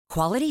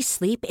Quality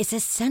sleep is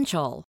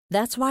essential.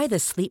 That's why the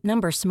Sleep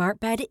Number Smart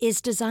Bed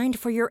is designed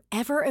for your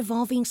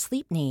ever-evolving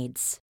sleep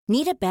needs.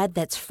 Need a bed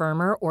that's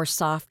firmer or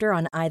softer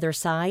on either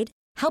side?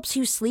 Helps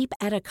you sleep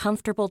at a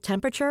comfortable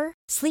temperature?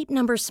 Sleep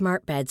Number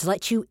Smart Beds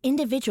let you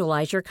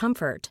individualize your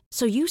comfort,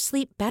 so you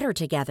sleep better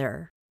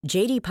together.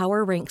 J.D.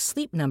 Power ranks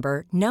Sleep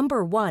Number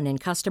number 1 in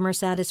customer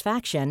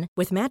satisfaction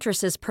with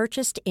mattresses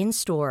purchased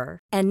in-store.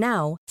 And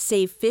now,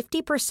 save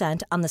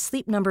 50% on the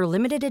Sleep Number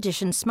Limited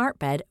Edition Smart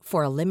Bed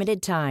for a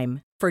limited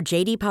time. For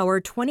J.D. Power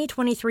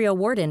 2023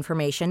 award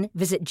information,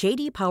 visit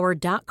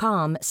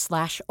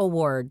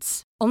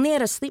jdpower.com/awards. Only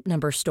at a Sleep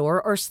Number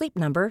store or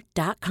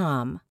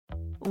sleepnumber.com.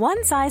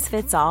 One size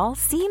fits all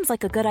seems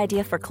like a good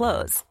idea for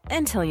clothes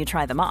until you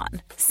try them on.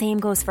 Same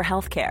goes for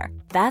healthcare.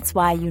 That's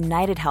why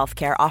United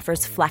Healthcare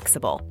offers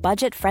flexible,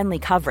 budget-friendly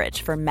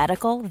coverage for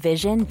medical,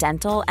 vision,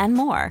 dental, and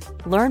more.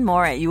 Learn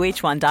more at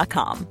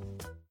uh1.com.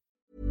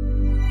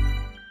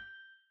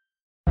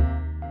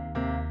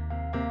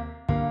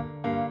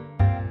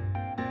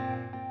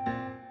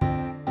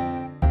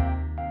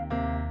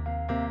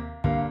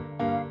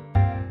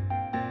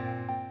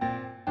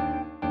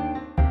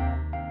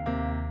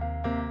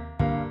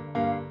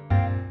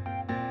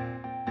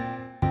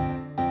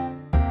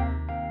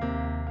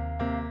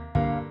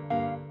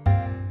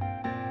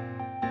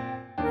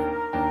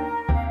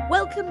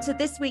 Welcome to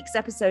this week's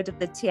episode of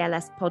the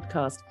TLS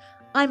podcast.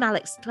 I'm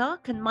Alex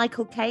Clark, and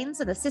Michael Keynes,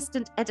 an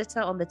assistant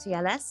editor on the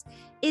TLS,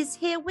 is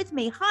here with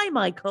me. Hi,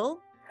 Michael.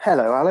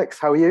 Hello, Alex.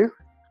 How are you?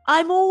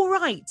 I'm all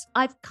right.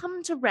 I've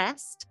come to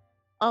rest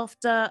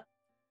after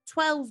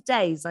 12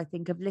 days, I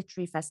think, of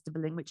literary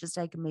festivaling, which has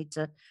taken me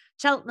to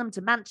Cheltenham,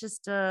 to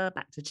Manchester,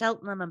 back to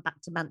Cheltenham and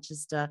back to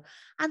Manchester,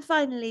 and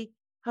finally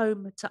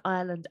home to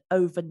Ireland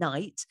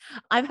overnight.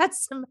 I've had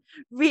some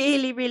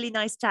really, really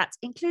nice chats,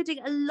 including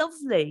a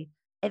lovely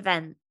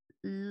event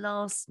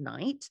last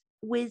night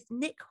with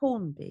Nick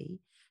Hornby,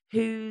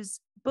 whose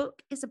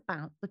book is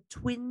about the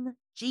twin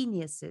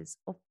geniuses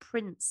of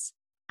Prince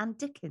and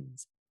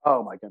Dickens.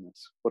 Oh my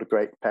goodness, what a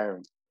great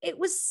pairing. It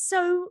was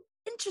so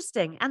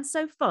interesting and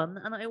so fun,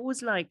 and I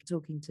always like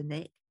talking to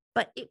Nick,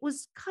 but it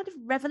was kind of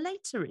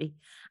revelatory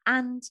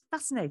and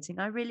fascinating.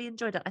 I really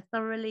enjoyed it. I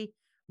thoroughly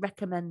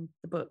recommend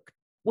the book.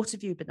 What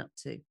have you been up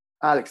to?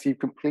 Alex, you've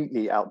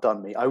completely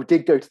outdone me. I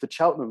did go to the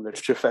Cheltenham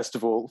Literature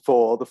Festival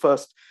for the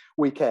first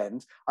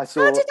weekend. How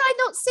did I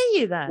not see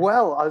you there?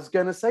 Well, I was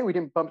going to say we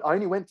didn't bump. I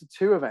only went to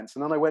 2 events,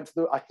 and then I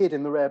hid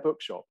in the Rare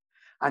Bookshop,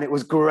 and it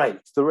was great.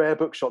 The Rare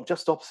Bookshop,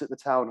 just opposite the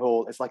town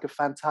hall, is like a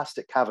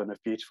fantastic cavern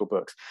of beautiful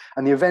books.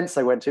 And the events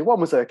I went to, one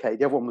was okay,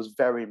 the other one was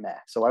very meh.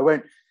 So I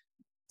won't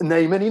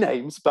name any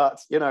names, but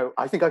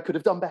I think I could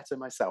have done better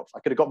myself. I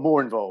could have got more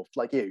involved,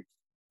 like you.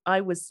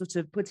 I was sort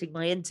of putting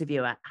my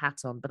interview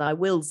hat on, but I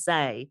will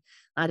say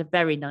I had a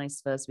very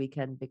nice first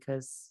weekend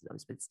because I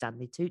was with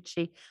Stanley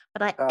Tucci,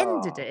 but I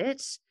ended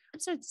it.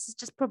 And so this is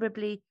just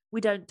probably,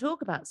 we don't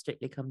talk about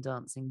Strictly Come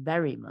Dancing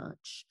very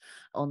much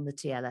on the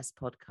TLS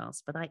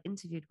podcast, but I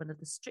interviewed one of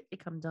the Strictly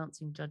Come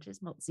Dancing judges,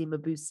 Motsi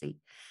Mabusi,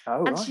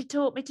 and she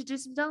taught me to do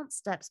some dance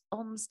steps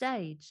on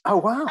stage. Oh,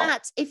 wow.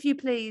 At, if you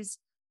please,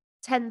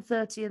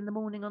 10:30 in the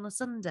morning on a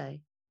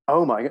Sunday.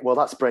 Oh my, well,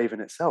 that's brave in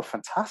itself.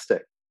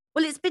 Fantastic.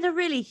 Well, it's been a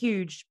really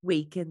huge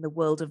week in the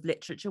world of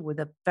literature with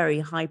a very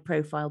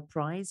high-profile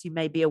prize. You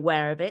may be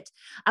aware of it.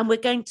 And we're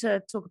going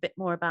to talk a bit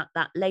more about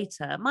that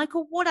later.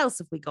 Michael, what else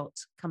have we got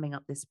coming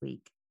up this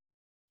week?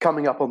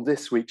 Coming up on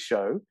this week's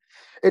show,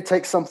 it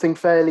takes something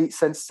fairly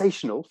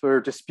sensational for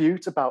a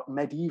dispute about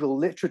medieval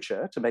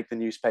literature to make the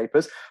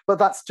newspapers, but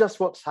that's just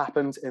what's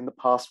happened in the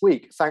past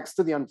week, thanks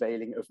to the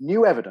unveiling of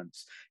new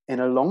evidence in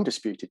a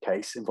long-disputed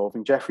case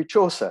involving Geoffrey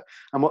Chaucer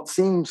and what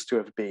seems to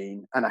have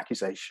been an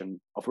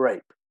accusation of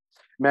rape.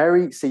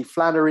 Mary C.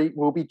 Flannery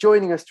will be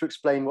joining us to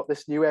explain what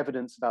this new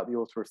evidence about the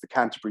author of the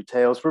Canterbury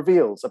Tales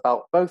reveals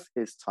about both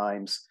his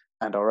times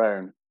and our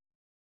own.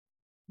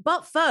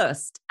 But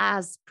first,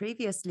 as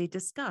previously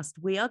discussed,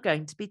 we are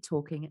going to be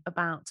talking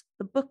about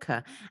the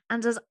Booker.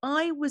 And as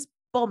I was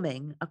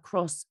bombing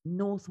across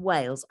North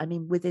Wales, I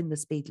mean, within the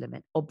speed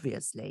limit,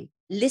 obviously,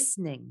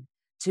 listening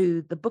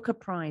to the Booker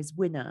Prize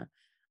winner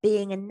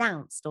being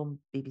announced on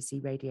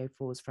BBC Radio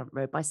 4's Front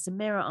Row by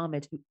Samira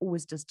Ahmed, who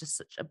always does just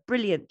such a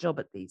brilliant job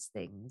at these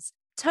things.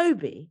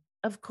 Toby,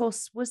 of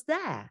course, was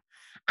there.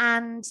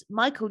 And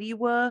Michael, you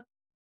were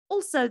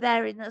also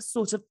there in a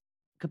sort of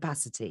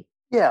capacity.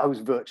 Yeah, I was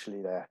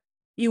virtually there.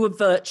 You were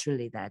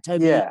virtually there.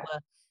 Toby, you were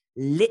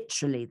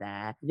literally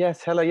there.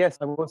 Yes, hello, yes,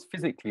 I was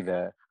physically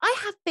there. I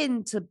have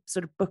been to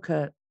sort of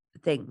Booker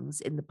things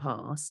in the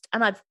past,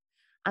 and I've,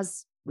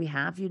 as we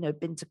have,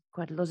 been to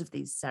quite a lot of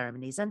these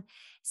ceremonies, and it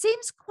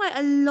seems quite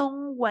a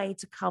long way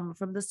to come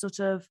from the sort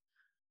of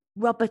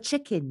rubber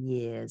chicken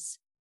years.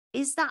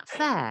 Is that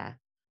fair?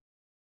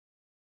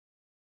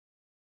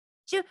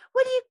 Will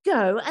you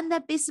go and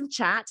there'd be some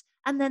chat,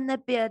 and then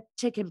there'd be a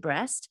chicken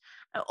breast,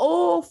 an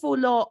awful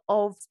lot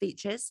of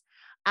speeches,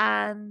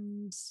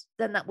 and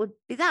then that would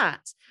be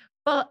that.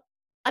 But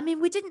I mean,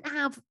 we didn't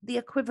have the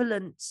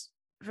equivalent,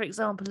 for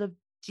example, of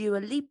Dua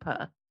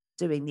Lipa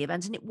doing the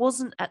event, and it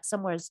wasn't at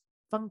somewhere as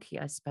funky,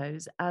 I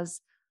suppose, as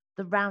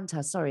the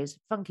Roundhouse. Sorry, it's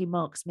funky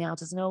marks me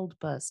out as an old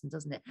person,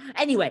 doesn't it?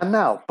 Anyway. And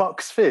now,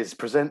 Bucks Fizz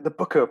present the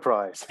Booker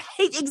Prize.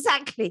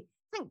 Exactly.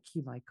 Thank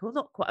you, Michael.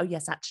 Not quite. Oh,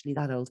 yes, actually,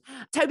 that old.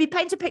 Toby,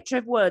 paint a picture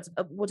of words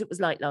of what it was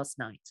like last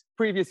night.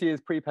 Previous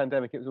years,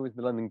 pre-pandemic, it was always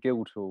the London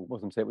Guildhall,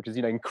 wasn't it? Which is,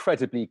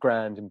 incredibly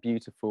grand and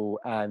beautiful,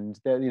 and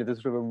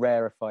there's sort of a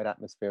rarefied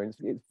atmosphere. And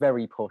it's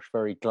very posh,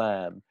 very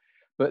glam.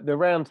 But the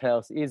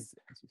Roundhouse is,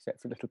 as you said,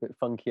 it's a little bit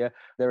funkier.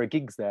 There are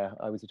gigs there.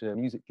 I was at a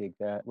music gig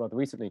there rather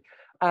recently.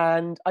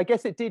 And I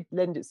guess it did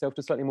lend itself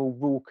to a slightly more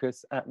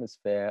raucous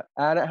atmosphere.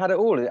 And it had it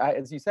all.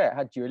 As you say, it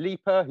had Dua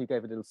Lipa, who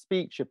gave a little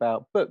speech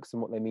about books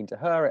and what they mean to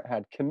her. It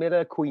had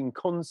Camilla, Queen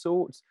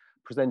Consort,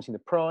 presenting the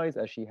prize,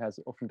 as she has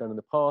often done in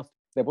the past.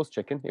 There was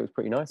chicken. It was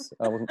pretty nice.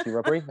 I wasn't too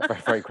rubbery. I'm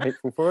very, very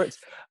grateful for it.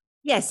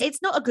 Yes,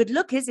 it's not a good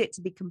look, is it,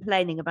 to be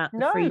complaining about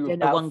the free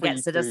dinner one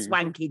gets at a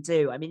swanky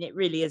do? I mean, it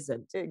really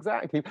isn't.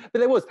 Exactly.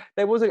 But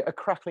there was a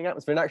crackling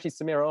atmosphere. And actually,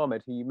 Samira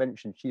Ahmed, who you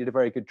mentioned, she did a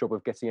very good job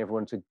of getting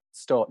everyone to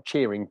start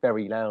cheering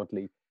very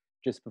loudly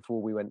just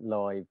before we went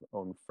live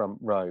on Front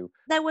Row.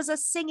 There was a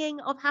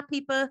singing of Happy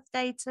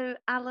Birthday to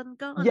Alan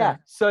Garner. Yeah,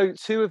 so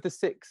 2 of the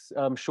 6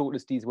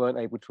 shortlistees weren't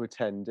able to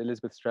attend.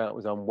 Elizabeth Strout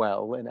was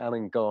unwell and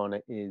Alan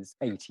Garner is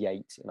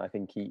 88. And I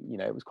think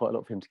it was quite a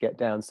lot for him to get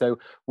down. So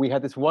we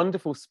had this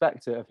wonderful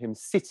spectre of him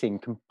sitting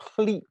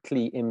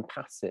completely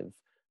impassive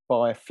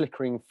by a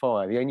flickering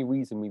fire. The only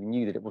reason we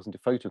knew that it wasn't a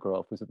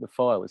photograph was that the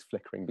fire was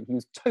flickering, but he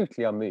was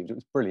totally unmoved. It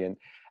was brilliant.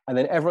 And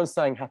then everyone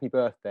sang happy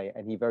birthday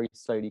and he very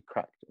slowly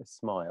cracked a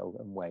smile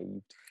and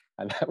waved.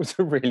 And that was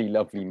a really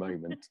lovely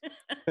moment.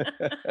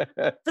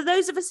 For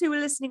those of us who were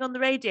listening on the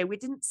radio, we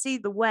didn't see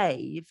the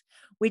wave.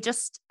 We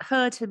just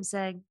heard him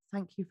saying,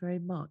 "Thank you very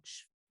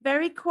much."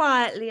 Very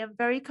quietly and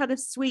very kind of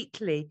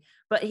sweetly,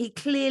 but he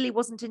clearly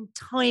wasn't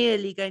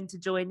entirely going to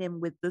join in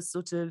with the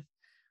sort of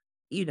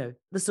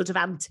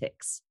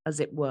antics, as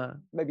it were.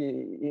 Maybe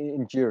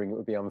enduring it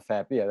would be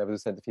unfair, but yeah, there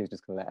was a sense that he was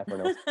just going to let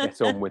everyone else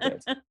get on with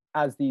it.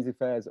 As these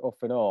affairs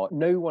often are,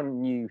 no one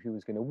knew who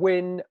was going to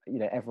win.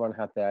 Everyone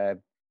had their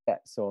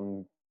bets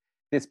on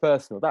this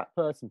person or that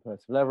person,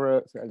 Percival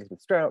Everett,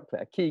 Elizabeth Strout,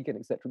 Claire Keegan,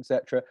 etc.,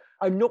 etc.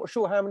 I'm not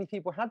sure how many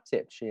people had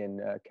tipped she and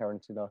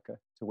Karen Tanaka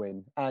to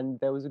win, and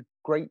there was a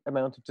great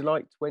amount of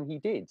delight when he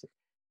did.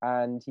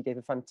 And he gave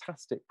a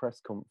fantastic press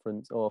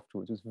conference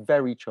afterwards. It was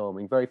very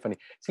charming, very funny.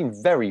 Seemed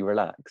very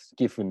relaxed,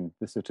 given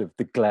the sort of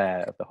the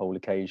glare of the whole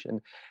occasion.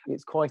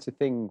 It's quite a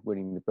thing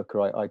winning the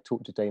Booker. I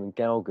talked to Damon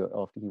Galgut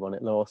after he won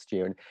it last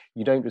year, and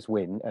you don't just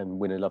win and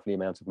win a lovely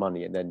amount of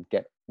money and then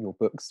get your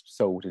books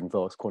sold in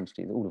vast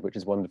quantities, all of which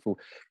is wonderful.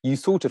 You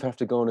sort of have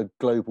to go on a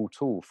global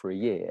tour for a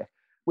year,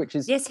 which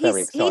is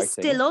very exciting. He's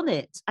still on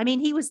it. I mean,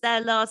 he was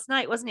there last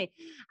night, wasn't he?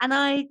 And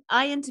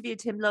I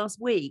interviewed him last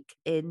week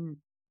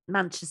in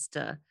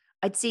Manchester.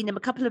 I'd seen him a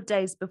couple of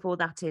days before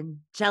that in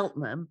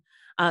Cheltenham,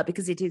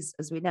 because it is,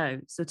 as we know,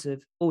 sort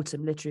of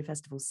autumn literary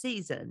festival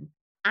season.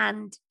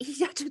 And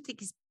I don't think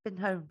he's been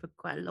home for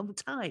quite a long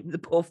time, the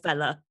poor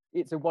fella.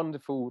 It's a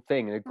wonderful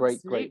thing and a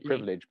great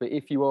privilege. But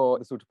if you are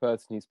the sort of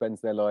person who spends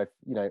their life,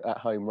 at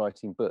home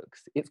writing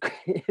books, it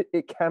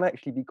can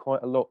actually be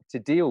quite a lot to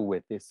deal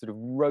with, this sort of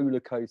roller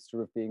coaster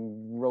of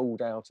being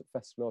rolled out at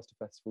festival after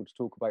festival to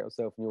talk about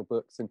yourself and your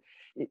books. And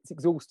it's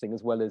exhausting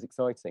as well as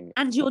exciting.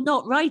 And you're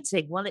not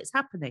writing while it's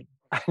happening.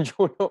 And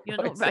you're not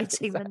writing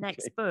exactly. The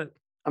next book.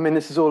 I mean,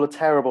 this is all a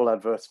terrible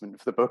advertisement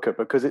for the Booker,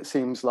 because it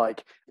seems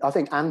like, I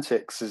think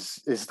antics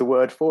is the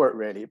word for it,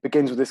 really. It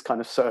begins with this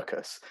kind of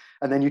circus,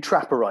 and then you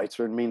trap a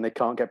writer and mean they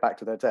can't get back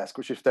to their desk,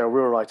 which if they're a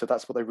real writer,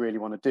 that's what they really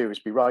want to do, is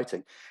be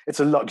writing. It's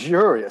a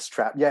luxurious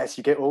trap. Yes,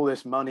 you get all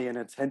this money and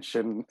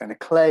attention and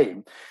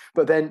acclaim,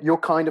 but then you're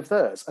kind of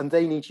theirs, and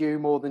they need you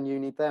more than you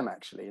need them,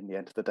 actually, in the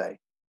end of the day.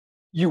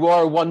 You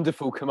are a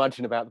wonderful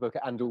curmudgeon about the book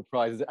and all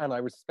prizes, and I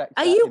respect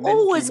that. Are you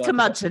always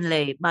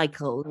curmudgeonly,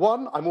 Michael?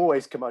 One, I'm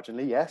always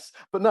curmudgeonly, yes.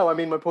 But no, I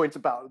mean, my point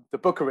about the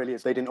Booker really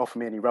is they didn't offer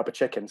me any rubber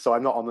chicken, so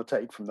I'm not on the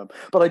take from them.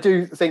 But I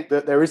do think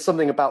that there is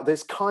something about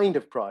this kind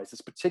of prize, this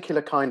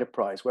particular kind of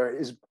prize, where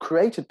it is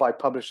created by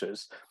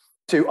publishers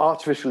to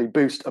artificially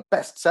boost a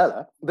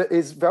bestseller that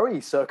is very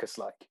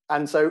circus-like.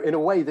 And so in a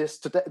way,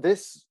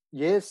 this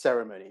year's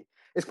ceremony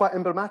is quite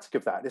emblematic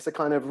of that. It's a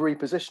kind of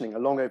repositioning, a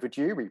long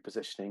overdue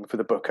repositioning for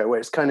the Booker, where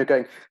it's kind of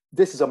going,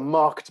 this is a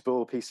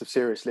marketable piece of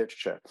serious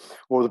literature,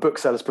 or the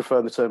booksellers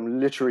prefer the term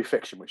literary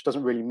fiction, which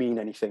doesn't really mean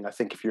anything. I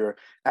think if you're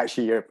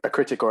actually a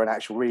critic or an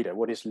actual reader,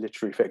 what is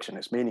literary fiction?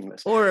 It's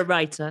meaningless. Or a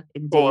writer,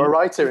 indeed. Or a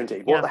writer,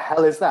 indeed. Yeah. What the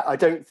hell is that? I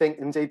don't think,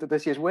 indeed, that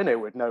this year's winner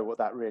would know what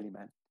that really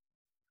meant.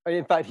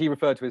 In fact, he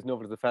referred to his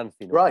novel as a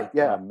fantasy novel. Right,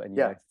 yeah.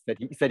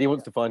 He said he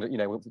wants to find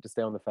it, wants it to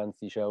stay on the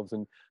fantasy shelves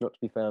and not to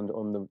be found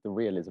on the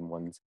realism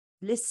ones.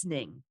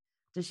 Listening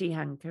to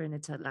Shihan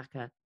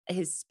Karunatalaka,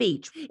 his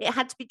speech, it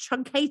had to be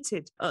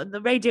truncated on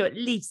the radio at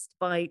least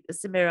by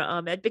Samira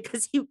Ahmed,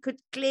 because he could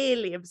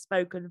clearly have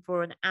spoken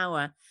for an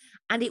hour.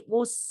 And it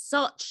was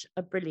such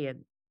a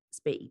brilliant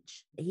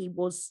speech. He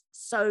was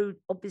so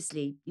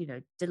obviously,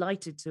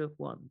 delighted to have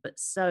won, but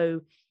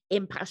so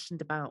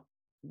impassioned about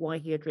why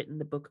he had written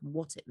the book and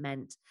what it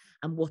meant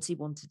and what he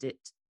wanted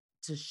it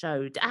to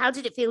show? How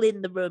did it feel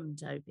in the room,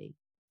 Toby?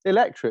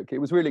 Electric. It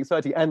was really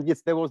exciting. And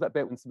yes, there was that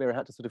bit when Samira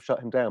had to sort of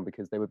shut him down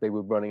because they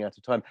were running out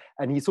of time,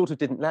 and he sort of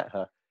didn't let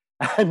her.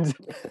 And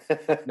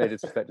no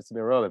disrespect to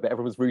Samira, but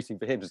everyone was rooting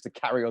for him just to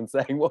carry on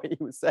saying what he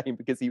was saying,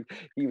 because he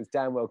was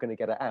damn well going to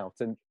get it out.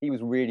 And he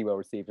was really well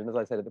received. And as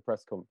I said at the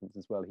press conference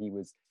as well, he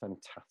was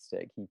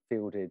fantastic. He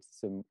fielded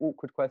some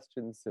awkward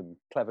questions, some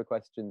clever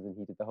questions, and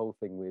he did the whole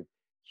thing with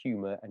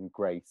humour and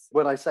grace.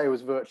 When I say I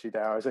was virtually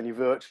there, I was only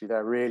virtually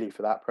there really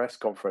for that press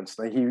conference.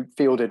 He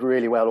fielded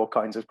really well all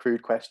kinds of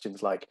crude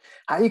questions like,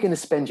 how are you going to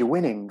spend your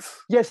winnings?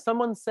 Yes,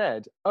 someone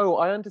said, oh,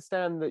 I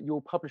understand that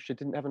your publisher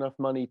didn't have enough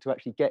money to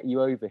actually get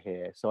you over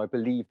here, so I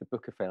believe the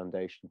Booker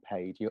Foundation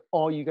paid you.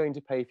 Are you going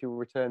to pay for your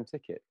return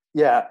ticket?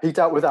 Yeah, he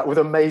dealt with that with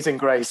amazing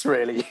grace,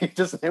 really. He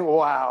just,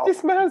 wow.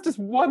 This man's just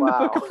won the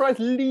Booker Prize,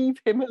 leave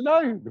him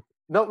alone.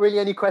 Not really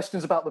any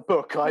questions about the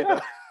book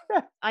either.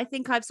 I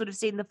think I've sort of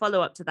seen the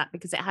follow-up to that,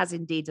 because it has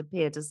indeed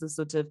appeared as the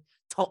sort of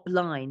top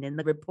line in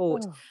the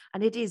report.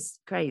 And it is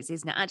crazy,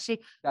 isn't it?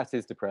 Actually, that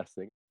is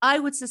depressing. I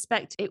would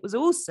suspect it was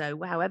also,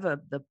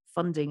 however, the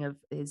funding of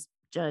his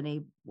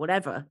journey,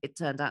 whatever it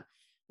turned out,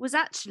 was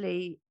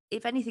actually,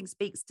 if anything,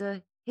 speaks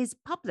to his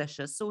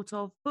publisher, Sort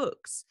of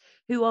Books,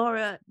 who are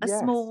a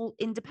small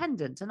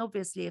independent. And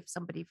obviously, if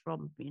somebody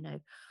from,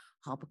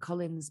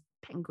 HarperCollins,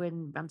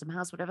 Penguin, Random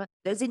House, whatever,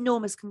 those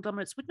enormous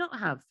conglomerates would not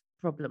have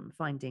problem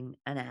finding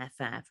an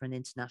airfare for an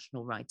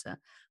international writer.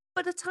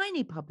 But a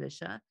tiny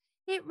publisher,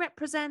 it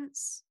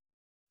represents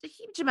a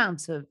huge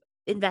amount of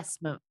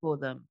investment for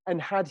them.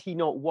 And had he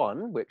not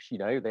won, which,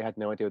 they had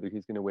no idea whether he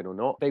was going to win or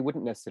not, they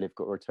wouldn't necessarily have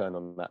got a return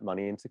on that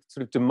money, and to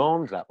sort of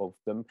demand that of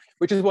them,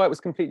 which is why it was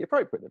completely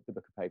appropriate that the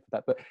Booker paid for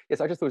that. But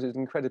yes, I just thought it was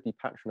an incredibly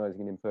patronising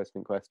and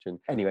impertinent question.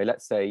 Anyway,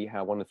 let's say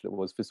how wonderful it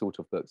was for Sort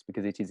of Books,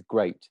 because it is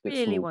great that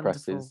really small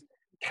presses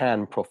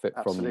can profit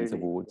from these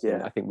awards. Yeah.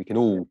 And I think we can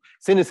all,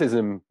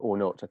 cynicism or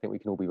not, I think we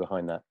can all be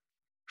behind that.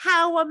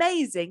 How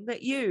amazing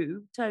that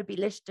you, Toby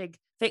Lichtig,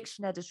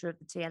 fiction editor of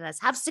the TLS,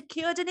 have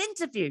secured an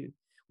interview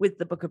with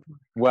the Booker Prize.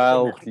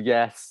 Well,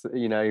 yes,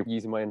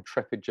 using my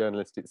intrepid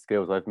journalistic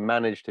skills, I've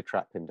managed to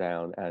track him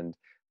down, and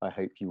I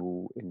hope you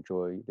will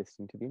enjoy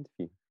listening to the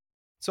interview.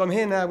 So I'm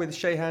here now with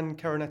Shehan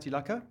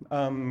Karunatilaka.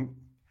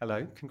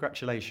 Hello,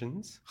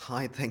 congratulations.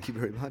 Hi, thank you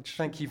very much.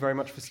 Thank you very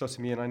much for slotting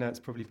me in. I know it's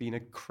probably been a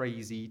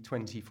crazy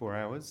 24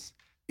 hours.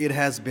 It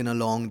has been a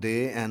long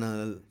day and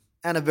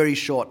a very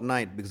short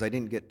night because I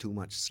didn't get too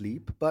much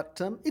sleep. But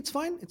it's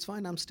fine.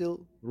 I'm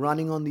still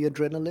running on the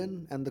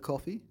adrenaline and the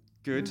coffee.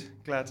 Good,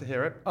 glad to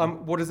hear it.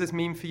 What does this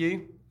mean for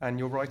you and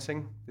your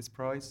writing, this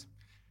prize?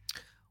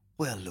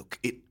 Well, look,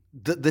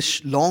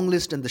 the long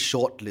list and the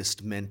short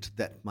list meant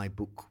that my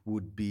book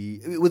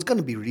it was going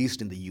to be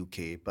released in the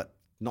UK, but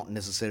not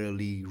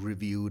necessarily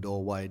reviewed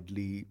or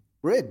widely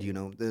read.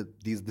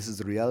 This is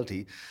the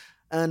reality.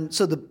 And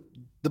so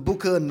the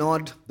Booker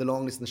nod, the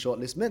long list and the short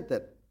list meant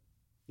that,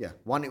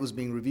 one, it was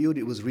being reviewed,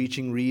 it was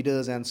reaching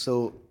readers, and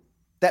so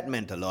that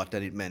meant a lot,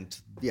 and it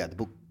meant, the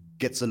book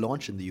gets a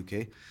launch in the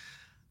UK.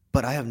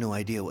 But I have no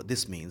idea what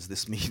this means.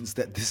 This means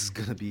that this is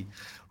going to be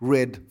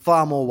read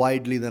far more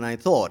widely than I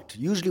thought.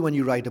 Usually when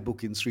you write a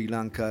book in Sri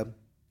Lanka,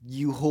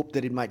 you hope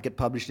that it might get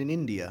published in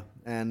India.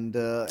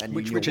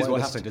 Which is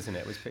what happened, isn't it?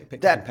 It was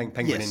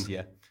Penguin yes,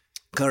 India.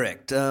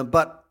 Correct.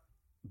 But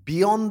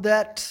beyond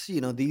that,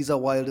 these are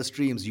wildest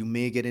dreams. You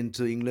may get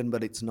into England,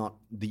 but it's not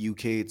the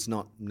UK. It's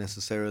not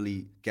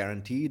necessarily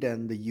guaranteed.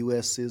 And the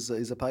US is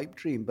a pipe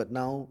dream. But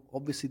now,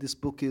 obviously, this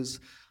book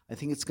I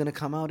think it's going to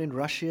come out in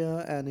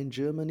Russia and in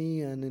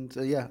Germany and in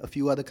a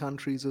few other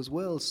countries as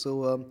well.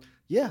 So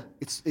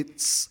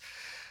it's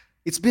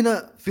been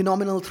a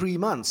phenomenal 3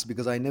 months,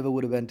 because I never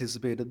would have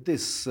anticipated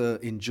this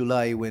in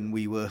July when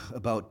we were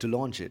about to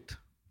launch it.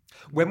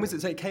 When was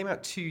it? So it came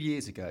out 2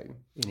 years ago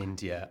in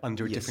India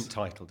under a different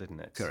title, didn't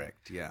it?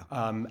 Correct, yeah.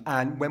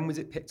 And when was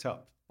it picked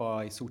up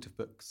by Sort of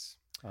Books?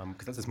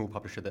 Because that's a small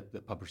publisher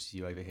that publishes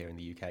you over here in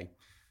the UK.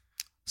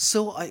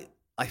 So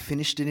I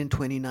finished it in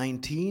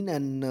 2019,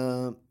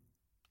 and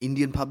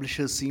Indian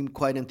publishers seemed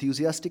quite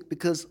enthusiastic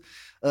because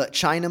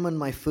Chinaman,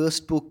 my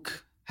first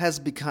book, has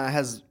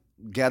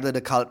gathered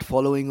a cult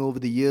following over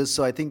the years.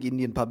 So I think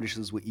Indian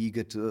publishers were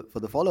eager for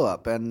the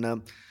follow-up.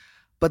 And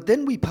but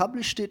then we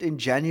published it in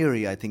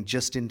January, I think,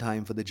 just in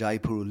time for the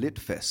Jaipur Lit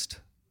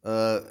Fest.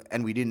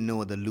 And we didn't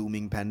know the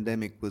looming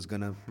pandemic was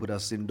going to put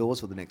us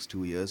indoors for the next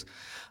 2 years.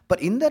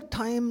 But in that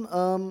time,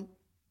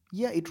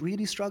 it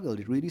really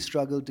struggled. It really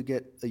struggled to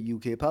get a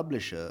UK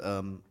publisher.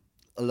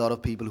 A lot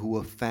of people who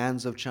were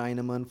fans of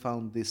Chinaman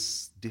found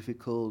this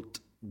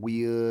difficult,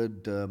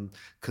 weird,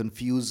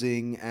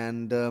 confusing,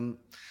 and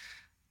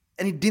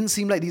it didn't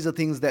seem like these are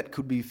things that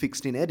could be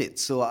fixed in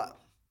edits. So,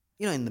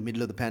 in the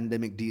middle of the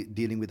pandemic,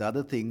 dealing with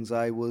other things,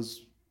 I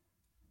was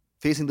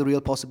facing the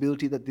real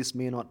possibility that this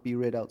may not be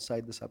read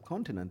outside the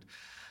subcontinent.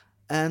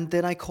 And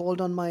then I called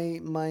on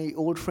my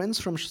old friends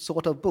from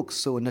Sort of Books.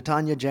 So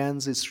Natanya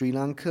Jans is Sri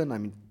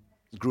Lankan.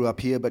 Grew up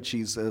here, but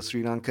she's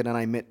Sri Lankan, and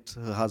I met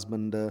her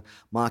husband,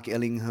 Mark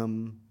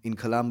Ellingham, in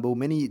Colombo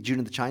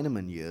during the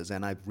Chinaman years,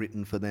 and I've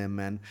written for them,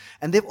 and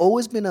they've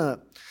always been a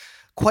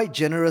quite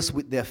generous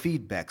with their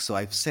feedback. So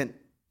I've sent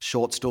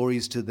short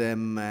stories to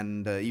them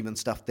and even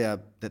stuff there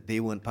that they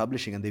weren't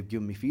publishing, and they've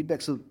given me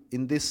feedback. So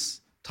in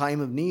this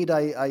time of need,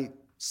 I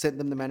sent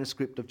them the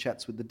manuscript of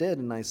Chats with the Dead,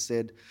 and I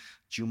said,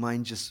 do you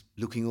mind just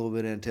looking over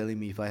it and telling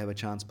me if I have a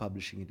chance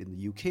publishing it in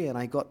the UK? And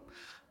I got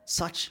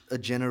such a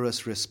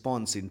generous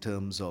response in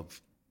terms of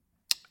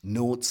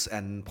notes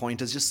and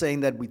pointers, just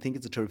saying that we think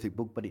it's a terrific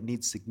book, but it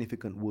needs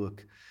significant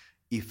work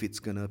if it's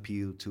going to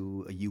appeal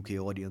to a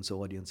UK audience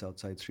or audience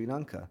outside Sri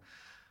Lanka.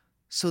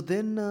 So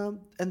then,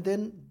 and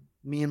then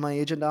me and my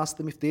agent asked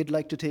them if they'd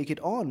like to take it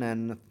on,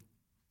 and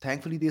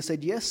thankfully they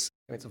said yes.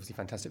 It's obviously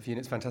fantastic for you, and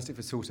it's fantastic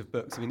for Sort of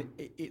Books. I mean,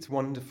 it's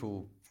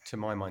wonderful, to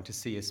my mind, to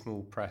see a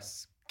small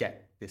press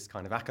get this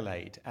kind of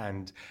accolade.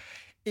 And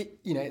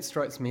it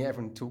strikes me,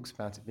 everyone talks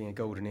about it being a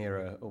golden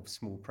era of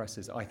small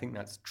presses. I think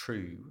that's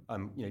true.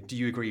 Do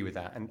you agree with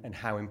that? And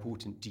how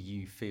important do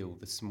you feel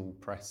the small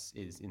press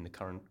is in the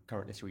current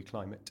literary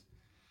climate?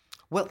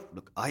 Well,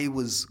 look, I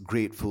was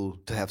grateful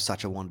to have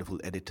such a wonderful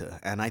editor.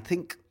 And I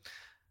think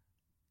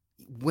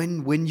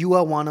when you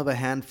are one of a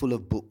handful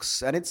of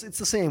books, and it's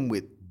the same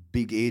with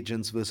big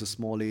agents versus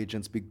small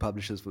agents, big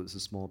publishers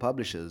versus small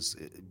publishers,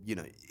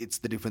 it's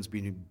the difference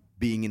between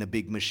being in a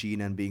big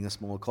machine and being a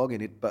small cog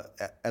in it,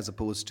 but as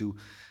opposed to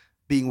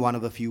being one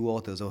of a few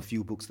authors or a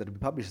few books that have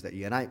been published that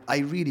year. And I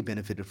really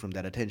benefited from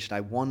that attention. I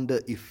wonder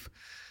if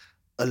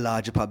a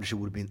larger publisher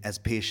would have been as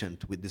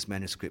patient with this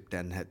manuscript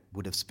and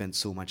would have spent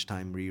so much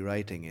time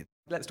rewriting it.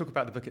 Let's talk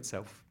about the book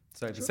itself.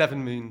 So The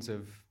Seven Moons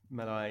of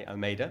Maali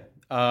Almeida.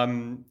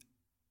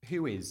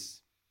 Who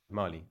is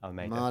Maali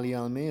Almeida? Maali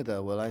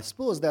Almeida, well, I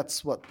suppose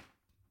that's what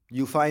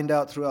you find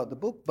out throughout the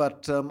book,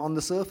 but on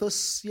the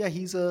surface, yeah,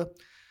 he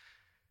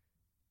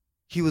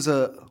was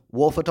a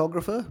war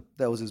photographer.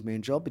 That was his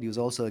main job, but he was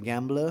also a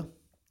gambler.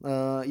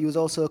 He was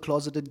also a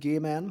closeted gay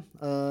man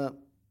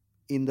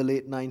in the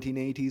late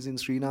 1980s in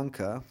Sri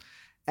Lanka.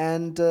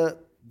 And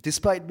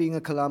despite being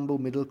a Colombo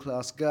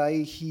middle-class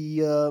guy,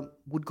 he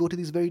would go to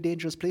these very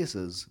dangerous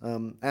places.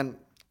 And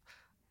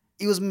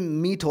it was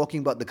me talking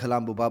about the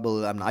Colombo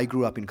bubble. I mean, I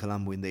grew up in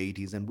Colombo in the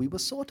 80s, and we were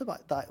sort of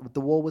the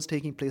war was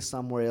taking place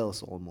somewhere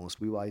else almost.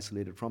 We were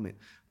isolated from it.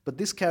 But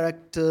this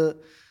character,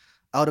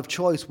 out of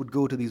choice, would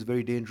go to these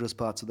very dangerous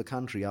parts of the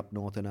country, up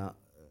north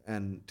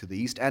and to the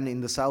east, and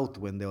in the south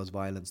when there was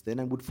violence then,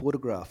 and would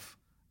photograph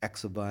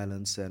acts of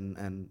violence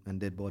and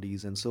dead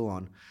bodies and so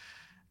on.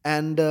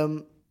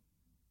 And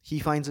he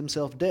finds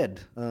himself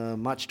dead,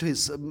 much to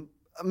his...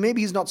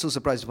 maybe he's not so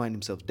surprised to find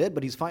himself dead,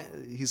 but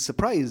he's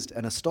surprised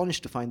and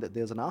astonished to find that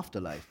there's an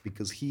afterlife,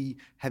 because he,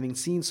 having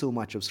seen so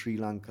much of Sri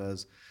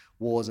Lanka's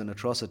wars and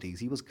atrocities,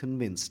 he was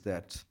convinced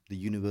that the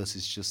universe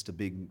is just a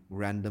big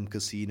random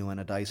casino and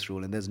a dice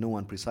roll, and there's no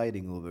one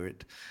presiding over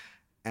it.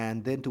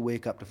 And then to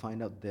wake up to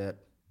find out that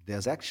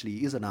there's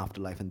actually is an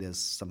afterlife and there's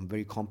some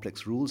very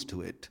complex rules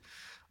to it.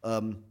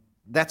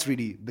 That's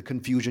really the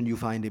confusion you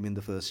find him in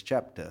the first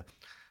chapter.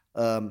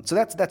 So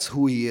that's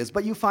who he is,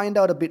 but you find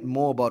out a bit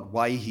more about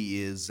why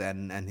he is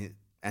and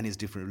his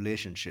different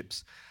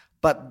relationships.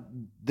 But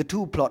the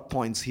two plot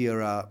points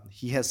here are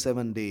he has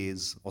 7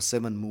 days or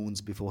 7 moons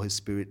before his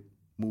spirit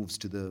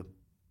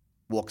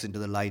walks into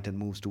the light and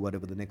moves to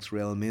whatever the next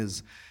realm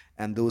is.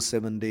 And those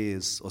 7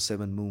 days or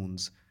 7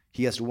 moons,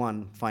 he has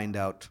to find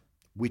out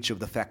which of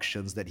the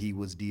factions that he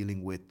was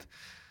dealing with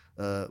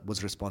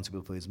was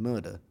responsible for his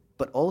murder.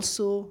 But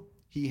also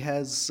he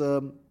has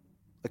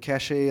a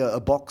cache, a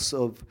box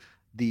of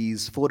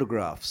these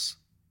photographs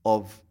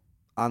of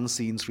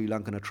unseen Sri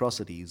Lankan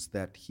atrocities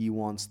that he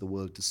wants the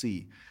world to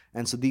see.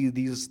 And so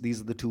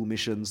these are the 2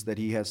 missions that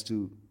he has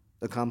to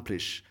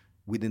accomplish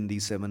within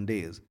these 7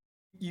 days.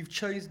 You've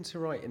chosen to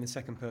write in the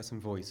second-person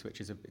voice,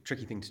 which is a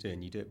tricky thing to do,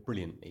 and you do it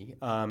brilliantly.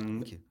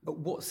 Thank you. At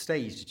what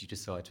stage did you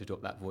decide to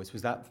adopt that voice?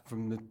 Was that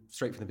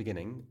straight from the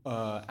beginning?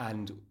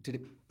 And did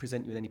it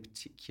present you with any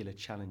particular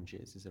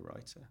challenges as a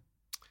writer?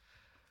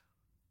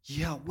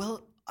 Yeah,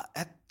 well,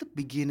 at the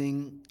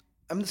beginning,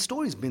 I mean, the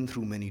story's been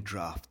through many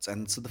drafts,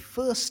 and so the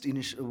first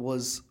initial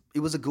was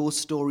a ghost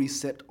story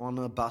set on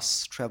a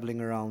bus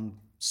traveling around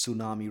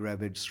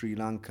tsunami-ravaged Sri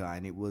Lanka,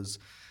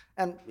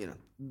 and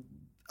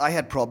I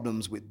had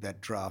problems with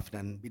that draft,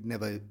 and it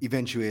never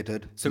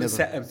eventuated. So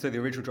the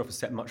original draft was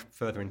set much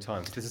further in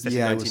time. This is set in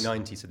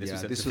 1990, so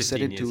this was set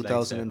in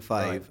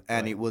 2005, right,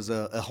 and it was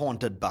a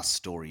haunted bus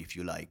story, if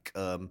you like.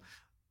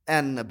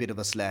 And a bit of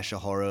a slasher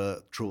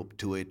horror trope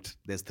to it.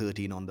 There's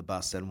 13 on the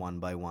bus, and one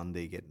by one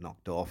they get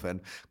knocked off. And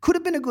could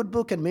have been a good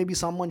book, and maybe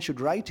someone should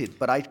write it.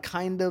 But I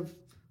kind of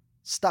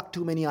stuck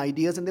too many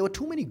ideas, and there were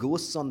too many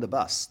ghosts on the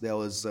bus.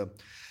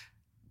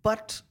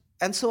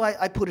 And so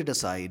I put it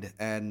aside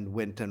and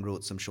went and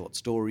wrote some short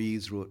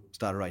stories.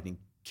 Started writing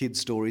kids'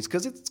 stories,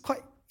 because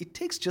it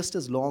takes just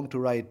as long to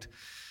write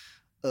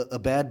a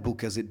bad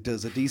book as it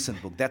does a decent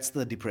book. That's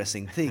the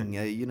depressing thing.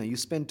 You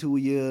spend 2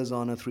 years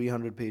on a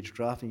 300-page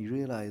draft and you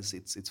realize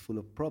it's full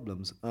of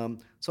problems.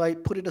 So I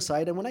put it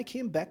aside, and when I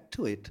came back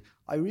to it,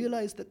 I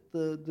realized that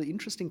the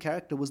interesting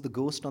character was the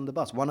ghost on the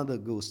bus, one of the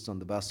ghosts on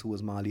the bus, who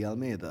was Maali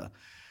Almeida.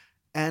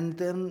 And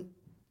then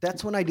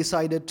that's when I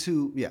decided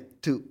to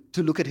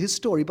look at his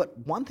story. But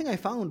one thing I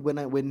found when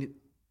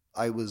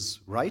I was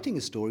writing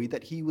his story,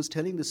 that he was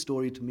telling the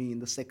story to me in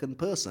the second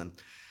person.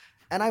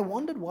 And I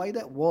wondered why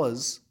that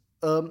was.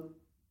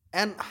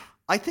 And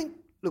I think,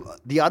 look,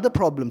 the other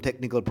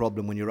technical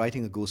problem, when you're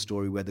writing a ghost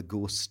story where the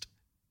ghost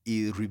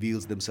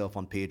reveals themselves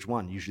on page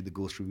 1, usually the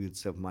ghost reveals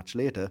itself much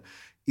later,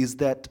 is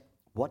that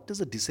what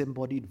does a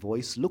disembodied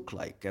voice look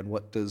like? And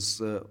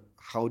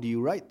how do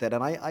you write that?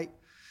 And I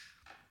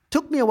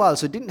took me a while,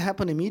 so it didn't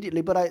happen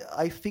immediately, but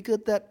I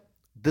figured that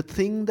the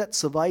thing that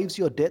survives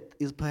your death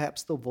is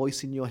perhaps the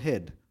voice in your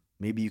head.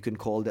 Maybe you can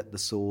call that the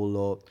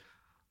soul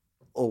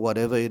or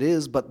whatever it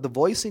is, but the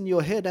voice in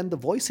your head and the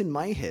voice in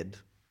my head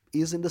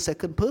is in the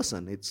second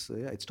person. It's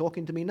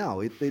talking to me now.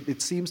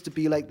 It seems to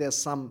be like there's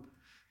some,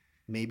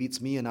 maybe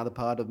it's me, another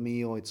part of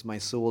me, or it's my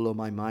soul or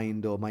my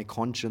mind or my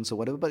conscience or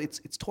whatever, but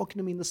it's talking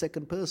to me in the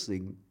second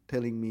person,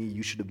 telling me,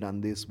 you should have done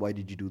this, why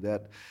did you do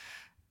that?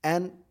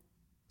 And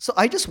so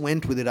I just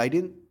went with it. I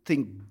didn't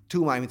think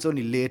too much. It's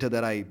only later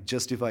that I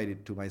justified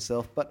it to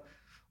myself. But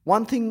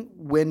one thing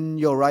when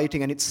you're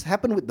writing, and it's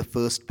happened with the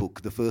first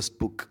book,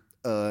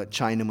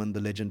 Chinaman,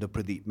 The Legend of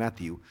Pradeep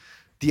Matthew,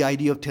 the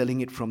idea of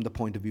telling it from the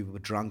point of view of a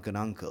drunken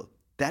uncle,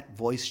 that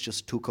voice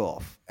just took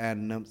off.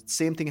 And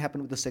same thing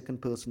happened with the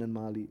second person in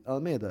Mali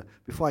Almeida.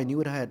 Before I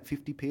knew it, I had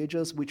 50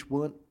 pages, which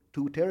weren't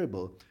too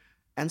terrible.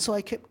 And so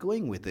I kept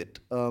going with it.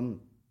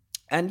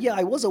 And yeah,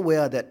 I was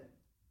aware that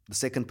the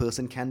second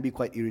person can be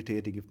quite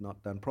irritating if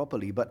not done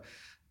properly. But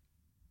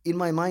in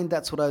my mind,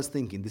 that's what I was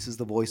thinking. This is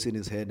the voice in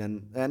his head.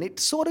 And it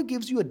sort of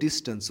gives you a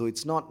distance. So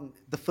it's not,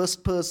 the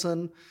first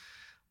person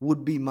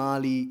would be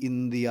Mali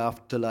in the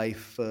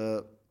afterlife,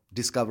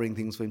 discovering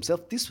things for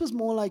himself. This was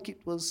more like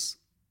it was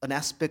an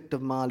aspect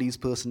of Mali's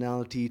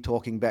personality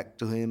talking back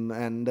to him.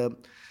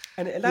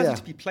 And it allows it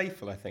to be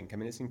playful, I think. I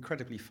mean, it's an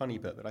incredibly funny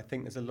book, but I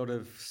think there's a lot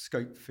of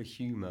scope for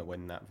humour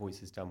when that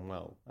voice is done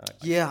well.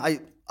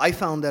 I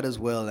found that as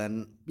well.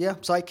 And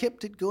so I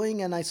kept it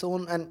going, and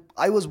and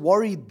I was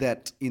worried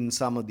that in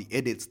some of the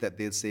edits that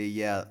they'd say,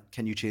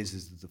 can you change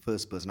this to the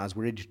first person? I was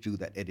ready to do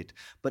that edit,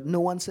 but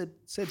no one said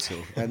so.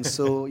 And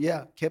so,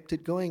 kept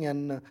it going.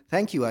 And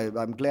thank you.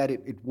 I'm glad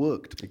it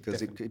worked,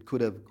 because it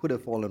could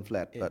have fallen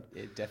flat. But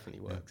it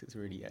definitely works. It's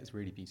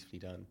really beautifully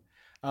done.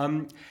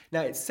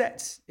 Now, it's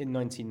set in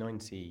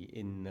 1990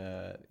 in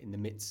the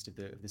midst of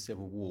the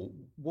Civil War.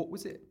 What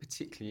was it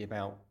particularly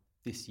about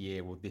this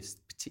year or this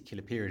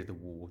particular period of the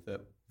war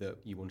that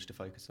you wanted to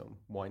focus on?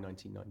 Why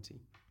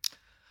 1990?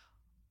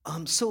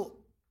 So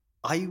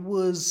I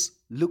was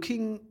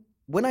looking,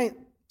 when I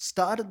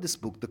started this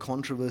book, the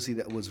controversy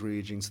that was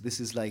raging, so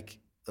this is like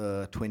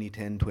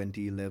 2010,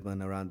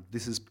 2011, around,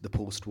 this is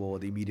the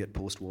immediate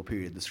post-war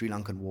period. The Sri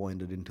Lankan War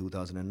ended in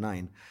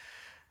 2009.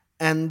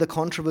 And the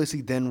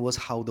controversy then was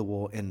how the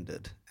war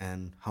ended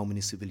and how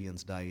many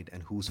civilians died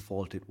and whose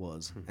fault it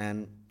was.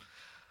 And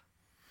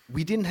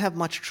we didn't have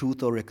much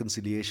truth or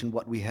reconciliation.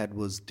 What we had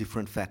was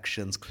different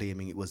factions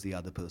claiming it was the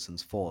other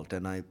person's fault.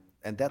 And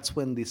that's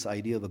when this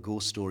idea of a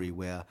ghost story,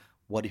 where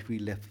what if we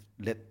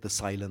let the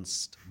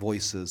silenced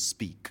voices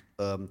speak?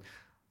 So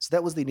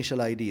that was the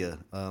initial idea.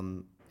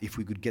 If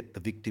we could get the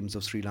victims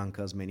of Sri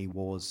Lanka's many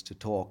wars to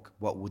talk,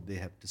 what would they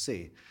have to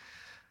say?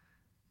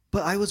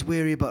 But I was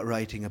wary about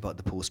writing about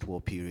the post-war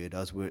period.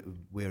 I was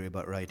wary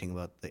about writing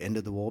about the end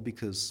of the war,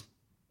 because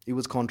it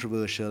was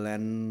controversial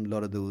and a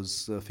lot of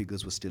those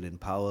figures were still in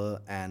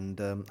power. And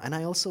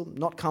I also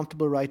not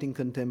comfortable writing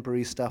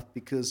contemporary stuff,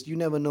 because you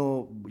never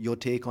know your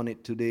take on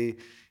it today.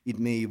 It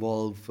may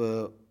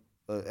evolve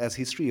as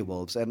history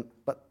evolves.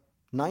 But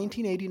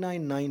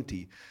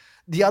 1989-90,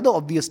 the other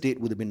obvious date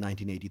would have been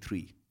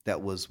 1983.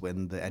 That was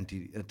when the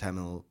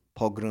anti-Tamil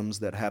pogroms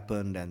that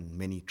happened, and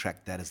many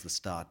tracked that as the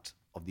start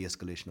of the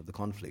escalation of the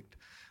conflict.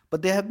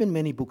 But there have been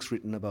many books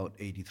written about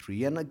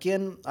 83. And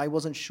again, I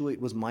wasn't sure it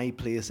was my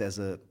place as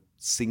a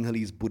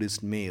Sinhalese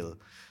Buddhist male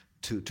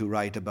to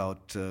write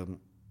about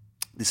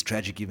this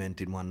tragic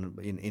event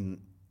in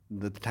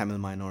the Tamil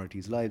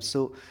minority's lives.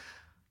 So,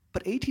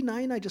 but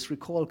 89, I just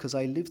recall, because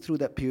I lived through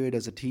that period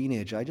as a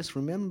teenager, I just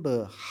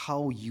remember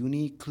how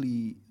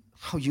uniquely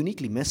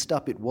messed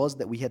up it was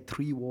that we had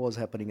 3 wars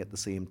happening at the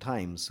same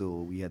time.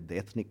 So we had the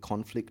ethnic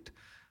conflict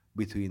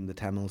between the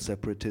Tamil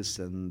separatists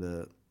and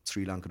the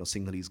Sri Lankan or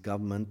Sinhalese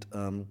government.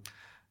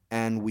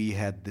 And we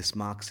had this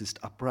Marxist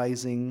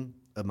uprising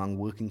among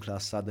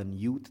working-class southern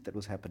youth that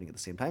was happening at the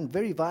same time.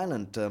 Very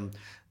violent.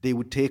 They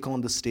would take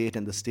on the state,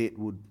 and the state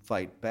would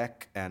fight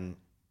back and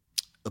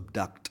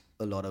abduct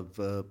a lot of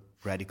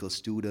radical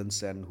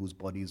students, and whose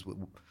bodies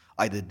would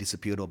either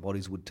disappeared or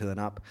bodies would turn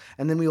up.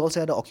 And then we also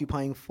had an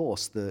occupying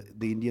force, the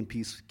Indian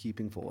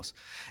peacekeeping force.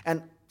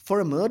 And for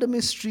a murder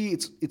mystery,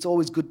 it's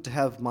always good to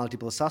have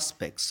multiple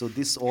suspects. So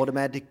this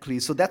automatically,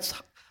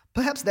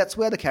 perhaps that's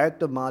where the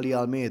character of Mali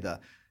Almeida,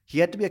 he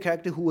had to be a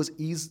character who was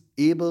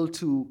able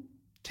to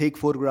take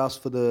photographs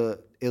for the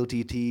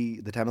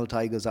LTT, the Tamil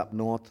Tigers up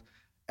north,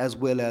 as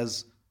well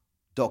as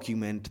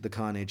document the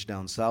carnage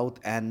down south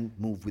and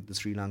move with the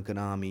Sri Lankan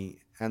army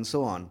and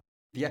so on.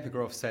 The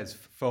epigraph says,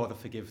 "Father,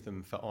 forgive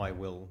them, for I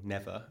will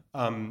never."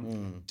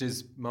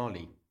 Does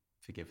Marley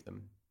forgive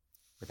them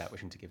without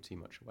wishing to give too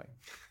much away?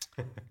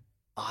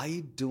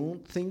 I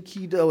don't think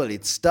he does. Well,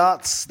 it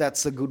starts,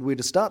 that's a good way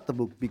to start the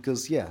book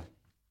because,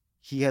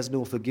 he has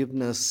no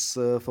forgiveness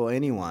for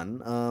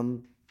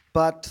anyone.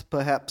 But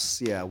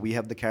perhaps, we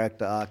have the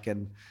character arc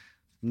and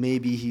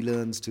maybe he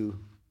learns to...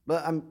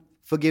 But I'm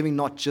forgiving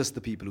not just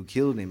the people who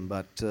killed him,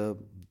 but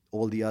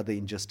all the other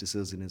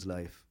injustices in his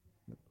life.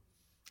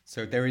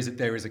 So there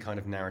is a kind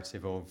of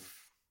narrative of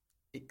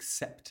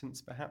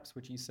acceptance, perhaps,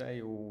 would you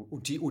say? Or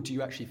do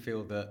you actually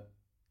feel that,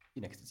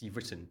 because you've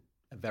written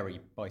a very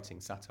biting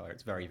satire,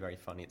 it's very, very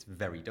funny, it's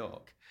very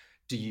dark.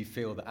 Do you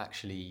feel that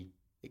actually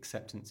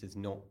acceptance is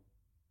not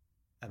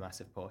a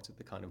massive part of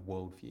the kind of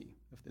worldview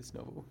of this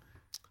novel?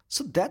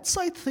 So that's,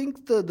 I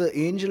think, the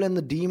angel and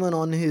the demon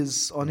on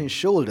his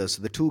shoulders,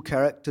 the two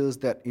characters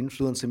that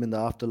influence him in the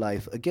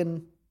afterlife,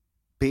 again,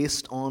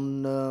 based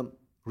on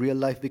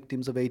real-life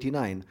victims of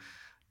 89.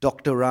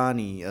 Dr.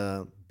 Rani,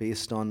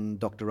 based on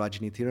Dr.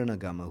 Rajini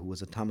Thiranagama, who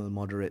was a Tamil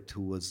moderate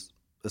who was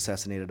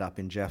assassinated up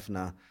in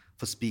Jaffna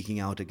for speaking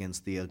out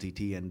against the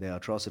LTT and their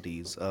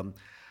atrocities.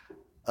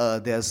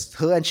 There's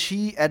her, and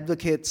she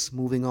advocates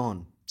moving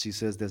on. She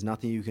says there's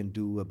nothing you can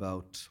do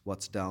about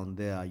what's down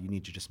there. You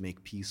need to just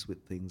make peace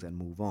with things and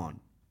move on.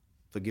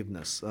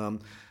 Forgiveness.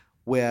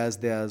 Whereas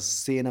there's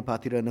Sena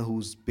Pathirana,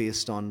 who's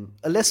based on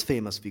a less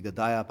famous figure,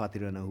 Daya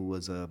Pathirana, who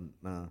was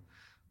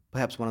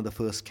perhaps one of the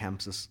first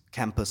campus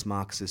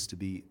Marxists to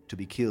be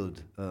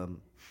killed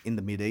in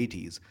the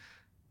mid-80s.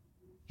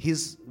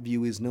 His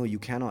view is, no, you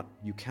cannot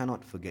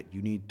forget.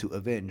 You need to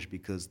avenge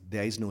because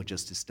there is no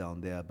justice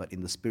down there. But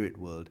in the spirit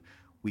world,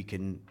 we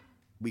can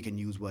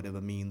use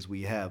whatever means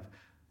we have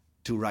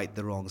to right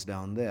the wrongs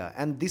down there.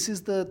 And this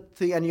is the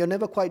thing, and you're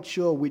never quite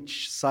sure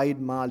which side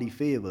Marley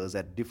favors.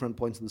 At different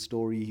points in the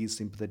story, he's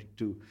sympathetic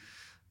to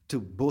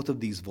both of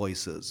these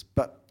voices.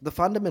 But the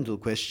fundamental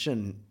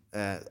question,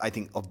 I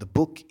think, of the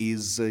book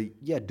is,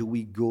 do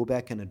we go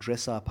back and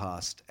address our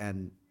past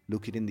and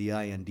look it in the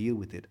eye and deal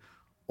with it?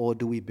 Or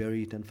do we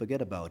bury it and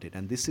forget about it?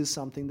 And this is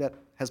something that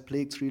has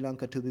plagued Sri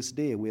Lanka to this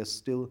day.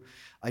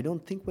 I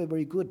don't think we're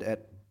very good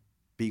at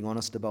being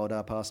honest about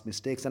our past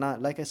mistakes.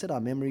 And like I said,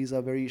 our memories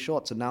are very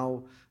short. So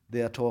now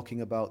they are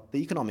talking about the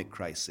economic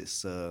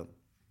crisis.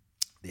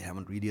 They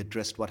haven't really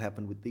addressed what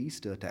happened with the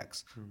Easter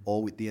attacks,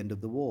 or with the end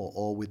of the war,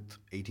 or with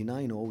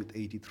 89, or with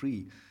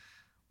 83.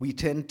 We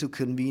tend to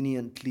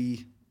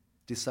conveniently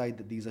decide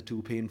that these are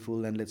too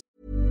painful and let's...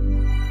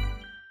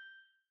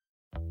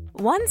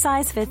 One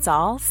size fits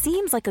all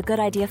seems like a good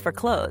idea for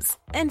clothes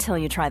until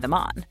you try them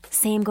on.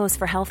 Same goes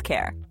for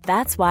healthcare.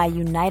 That's why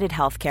United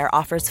Healthcare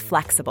offers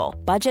flexible,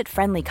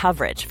 budget-friendly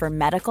coverage for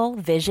medical,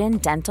 vision,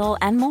 dental,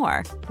 and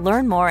more.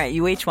 Learn more at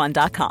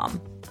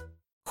uh1.com.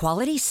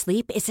 Quality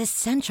sleep is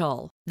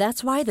essential.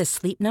 That's why the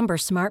Sleep Number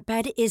Smart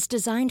Bed is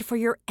designed for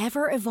your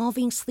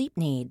ever-evolving sleep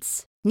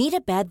needs. Need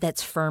a bed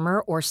that's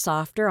firmer or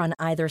softer on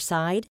either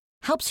side?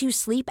 Helps you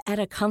sleep at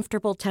a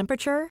comfortable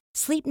temperature?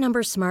 Sleep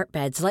Number Smart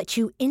Beds let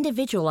you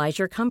individualize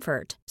your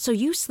comfort so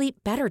you sleep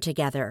better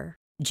together.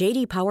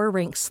 J.D. Power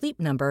ranks Sleep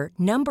Number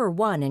number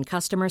 1 in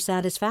customer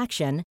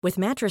satisfaction with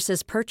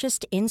mattresses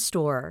purchased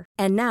in-store.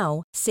 And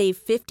now, save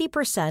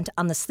 50%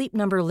 on the Sleep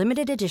Number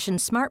Limited Edition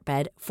Smart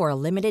Bed for a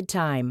limited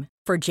time.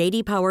 For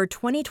J.D. Power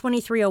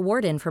 2023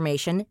 award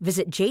information,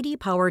 visit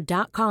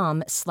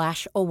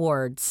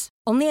jdpower.com/awards.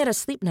 Only at a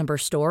Sleep Number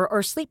store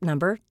or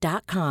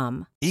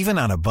sleepnumber.com. Even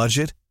on a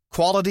budget,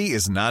 quality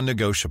is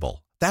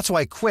non-negotiable. That's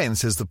why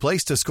Quince is the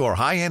place to score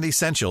high-end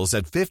essentials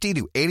at 50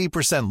 to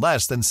 80%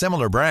 less than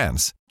similar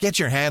brands. Get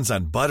your hands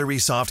on buttery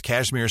soft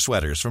cashmere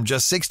sweaters from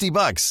just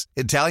 $60,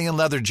 Italian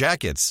leather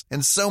jackets,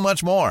 and so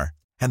much more.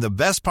 And the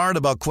best part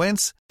about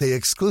Quince, they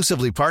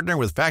exclusively partner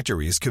with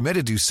factories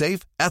committed to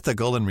safe,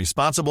 ethical, and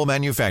responsible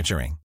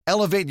manufacturing.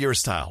 Elevate your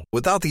style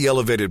without the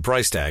elevated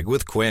price tag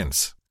with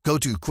Quince. Go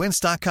to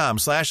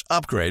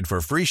quince.com/upgrade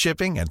for free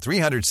shipping and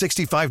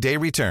 365-day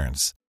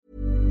returns.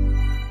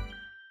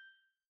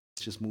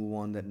 Just move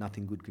on, that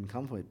nothing good can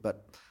come from it.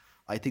 But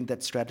I think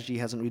that strategy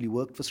hasn't really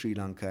worked for Sri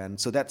Lanka. And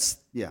so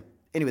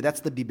anyway,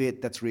 that's the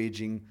debate that's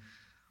raging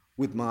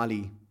with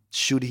Marley.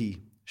 Should he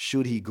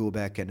go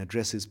back and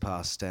address his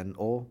past,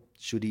 or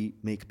should he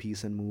make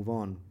peace and move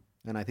on?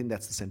 And I think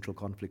that's the central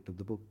conflict of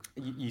the book.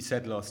 You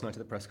said last night at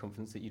the press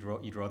conference that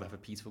you'd rather have a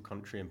peaceful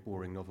country and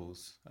boring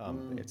novels.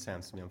 It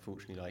sounds to me,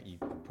 unfortunately, like you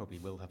probably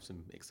will have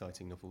some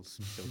exciting novels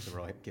still to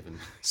write, given.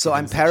 So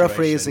I'm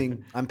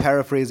paraphrasing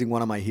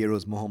one of my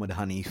heroes, Muhammad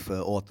Hanif,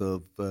 author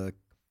of The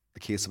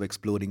Case of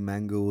Exploding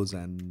Mangoes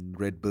and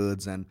Red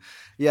Birds, and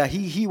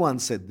he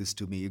once said this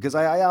to me because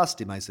I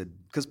asked him. I said,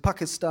 because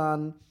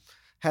Pakistan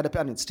had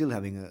it's still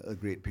having a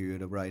great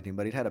period of writing,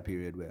 but it had a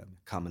period where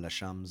Kamala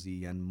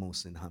Shamsi and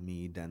Mohsin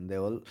Hamid and they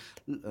all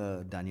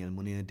Daniel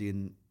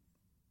Muneeddin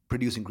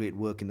producing great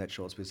work in that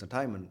short space of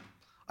time. And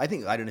I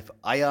don't know if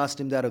I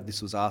asked him that, or if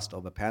this was asked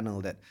of a panel,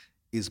 that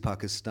is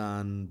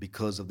Pakistan,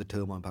 because of the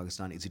turmoil in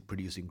Pakistan, is it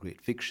producing great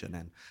fiction?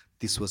 And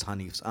this was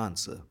Hanif's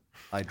answer.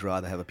 I'd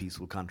rather have a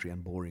peaceful country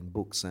and boring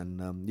books.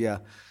 And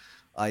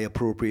I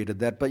appropriated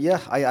that. But yeah,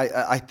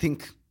 I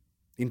think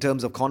in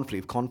terms of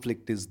conflict, if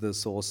conflict is the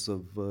source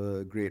of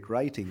great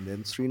writing,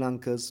 then Sri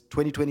Lanka's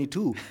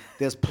 2022.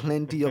 There's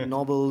plenty of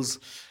novels,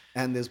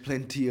 and there's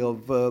plenty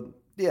of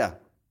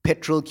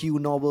petrol queue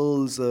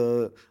novels,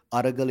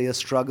 Aragalaya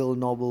struggle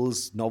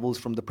novels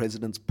from the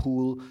president's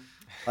pool.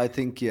 I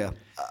think,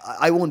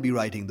 I won't be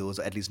writing those,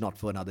 at least not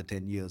for another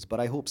 10 years, but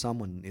I hope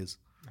someone is.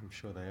 I'm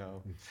sure they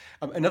are.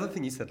 Another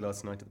thing you said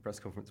last night at the press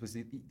conference was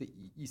that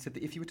you said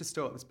that if you were to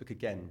start this book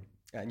again,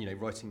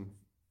 and writing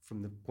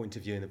from the point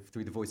of view and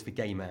through the voice of a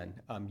gay man,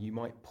 you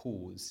might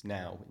pause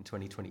now in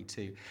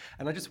 2022.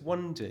 And I just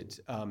wondered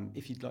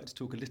if you'd like to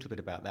talk a little bit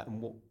about that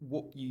and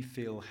what you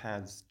feel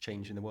has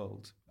changed in the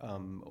world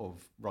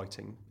of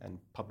writing and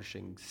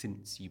publishing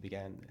since you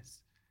began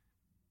this.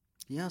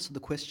 Yeah, so the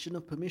question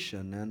of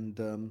permission,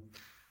 and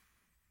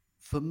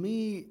for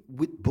me,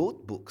 with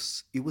both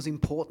books, it was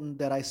important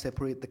that I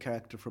separate the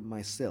character from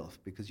myself,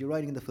 because you're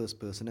writing in the first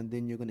person and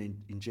then you're going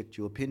to inject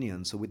your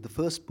opinion. So with the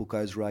first book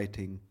I was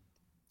writing,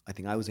 I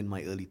think I was in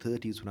my early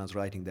 30s when I was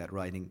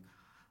writing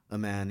a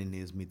man in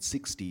his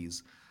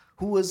mid-60s,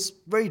 who was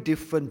very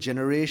different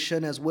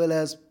generation as well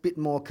as a bit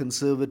more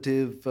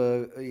conservative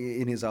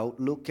in his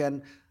outlook.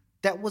 And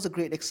that was a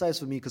great exercise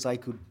for me because I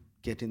could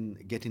get in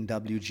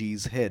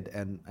WG's head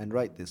and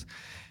write this.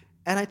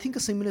 And I think a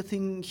similar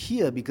thing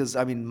here, because,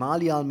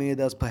 Mali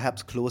Almeida is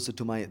perhaps closer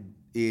to my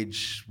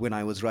age when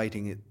I was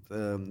writing it.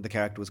 The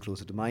character was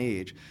closer to my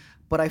age.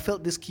 But I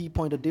felt this key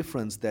point of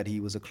difference, that he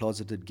was a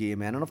closeted gay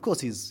man. And of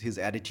course, his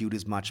attitude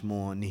is much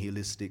more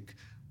nihilistic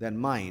than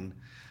mine.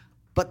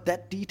 But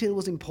that detail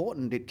was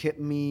important. It kept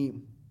me...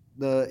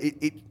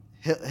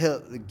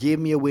 It gave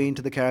me a way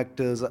into the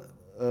character's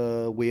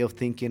way of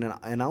thinking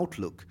and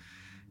outlook.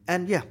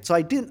 And yeah, so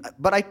I didn't...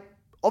 But I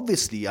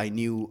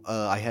knew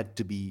I had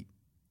to be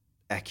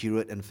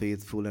accurate and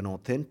faithful and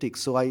authentic.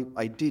 So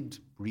I did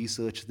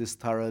research this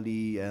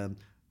thoroughly and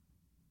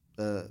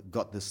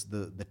got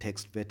the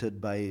text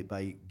vetted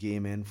by gay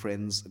men,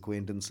 friends,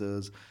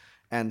 acquaintances.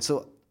 And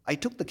so I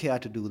took the care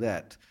to do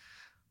that.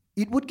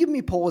 It would give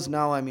me pause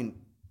now.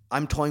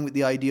 I'm toying with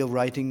the idea of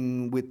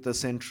writing with the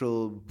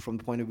central, from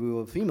the point of view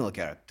of a female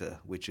character,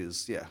 which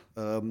is,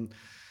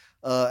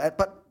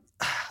 but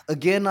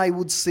again, I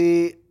would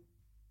say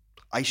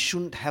I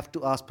shouldn't have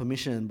to ask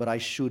permission, but I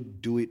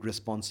should do it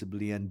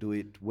responsibly and do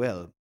it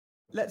well.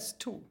 Let's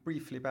talk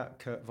briefly about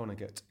Kurt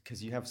Vonnegut,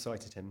 because you have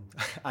cited him.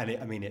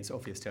 And it's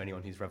obvious to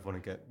anyone who's read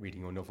Vonnegut reading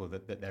your novel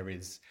that there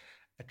is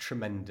a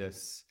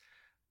tremendous,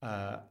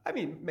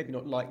 maybe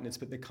not likeness,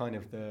 but the kind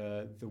of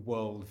the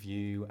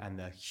worldview and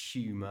the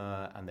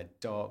humour and the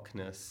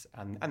darkness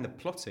and the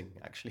plotting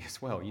actually as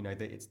well.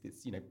 That it's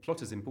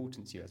plot as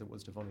important to you as it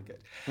was to Vonnegut.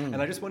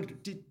 And I just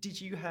wondered,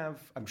 did you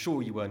have? I'm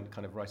sure you weren't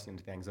kind of writing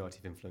under the anxiety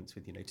of influence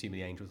with Too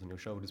Many Angels on your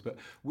shoulders, but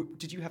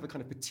did you have a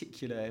kind of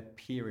particular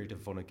period of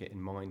Vonnegut in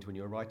mind when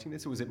you were writing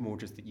this, or was it more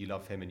just that you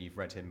love him and you've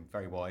read him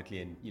very widely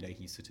and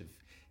he's sort of,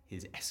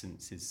 his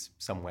essence is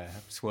somewhere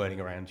swirling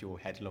around your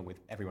head along with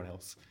everyone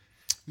else?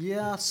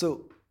 Yeah,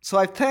 so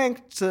I've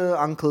thanked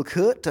Uncle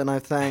Kurt, and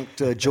I've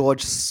thanked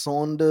George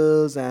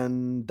Saunders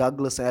and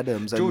Douglas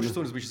Adams. George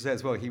Saunders, we should say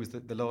as well, he was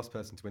the last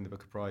person to win the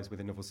Booker Prize with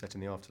a novel set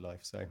in the afterlife.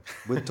 So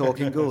with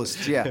Talking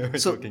Ghosts, yeah.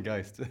 Talking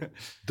Ghosts.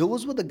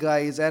 Those were the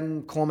guys,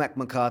 and Cormac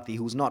McCarthy,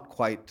 who's not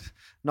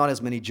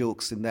as many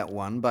jokes in that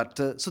one. But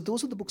so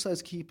those are the books I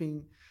was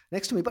keeping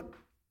next to me. But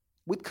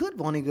with Kurt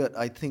Vonnegut,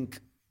 I think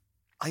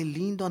I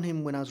leaned on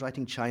him when I was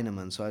writing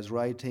Chinaman. So I was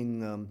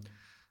writing...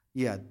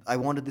 I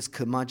wanted this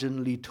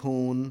curmudgeonly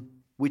tone,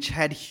 which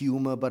had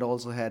humor, but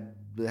also had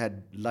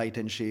light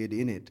and shade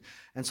in it.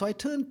 And so I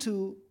turned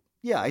to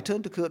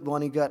Kurt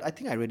Vonnegut. I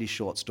think I read his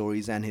short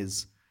stories and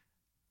his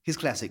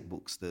classic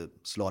books, the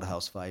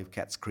Slaughterhouse-Five,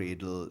 Cat's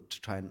Cradle,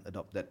 to try and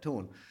adopt that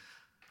tone.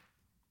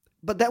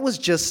 But that was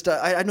just,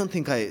 I don't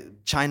think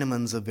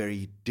Chinaman's a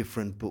very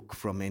different book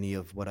from any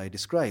of what I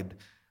described.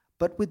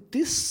 But with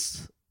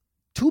this,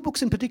 two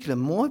books in particular,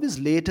 more of his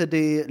later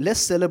day, less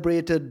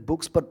celebrated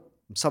books, but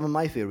some of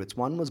my favorites.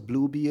 One was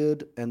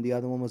Bluebeard and the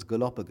other one was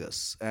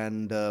Galapagos.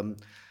 And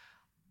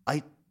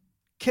I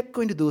kept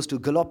going to those two.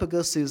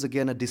 Galapagos is,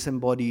 again, a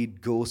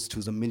disembodied ghost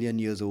who's 1 million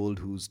years old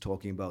who's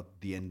talking about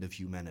the end of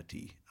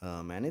humanity.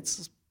 And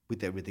it's,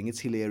 with everything, it's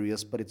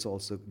hilarious, but it's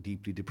also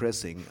deeply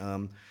depressing.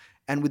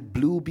 And with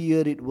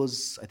Bluebeard, it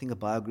was, I think, a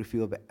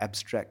biography of an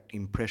abstract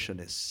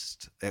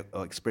impressionist,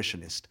 or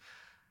expressionist.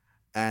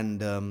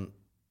 And...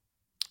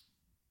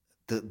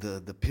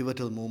 The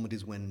pivotal moment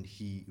is when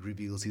he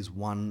reveals his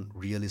one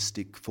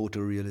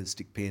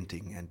photorealistic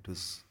painting, and it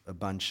was a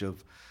bunch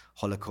of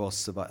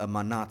Holocaust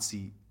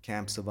Nazi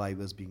camp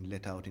survivors being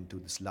let out into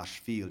this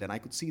lush field, and I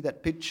could see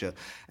that picture.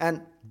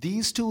 And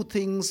these two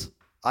things,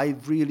 I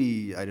don't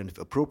know if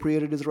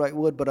appropriated is the right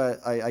word, but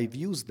I've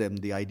used them,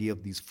 the idea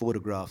of these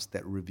photographs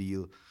that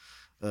reveal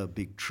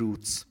big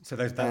truths. So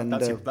that's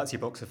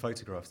your box of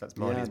photographs. That's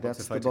Marley's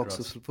box of photographs.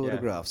 That's the box of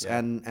photographs. Yeah.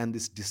 And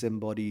this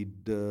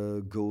disembodied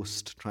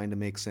ghost trying to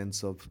make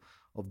sense of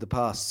the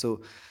past.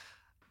 So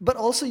But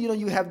also,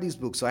 you have these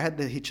books. So I had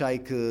The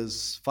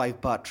Hitchhikers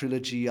 5-part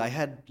trilogy. I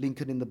had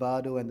Lincoln in the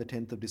Bardo and The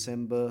 10th of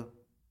December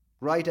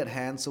right at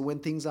hand. So when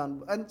things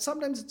aren't, and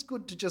sometimes it's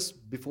good to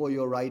just, before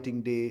your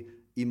writing day,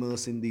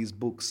 immerse in these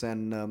books.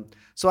 And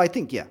so I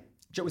think, yeah.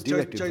 Was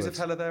Joseph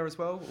Heller there as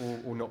well,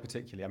 or not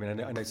particularly? I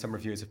mean, I know some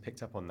reviewers have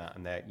picked up on that,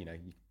 and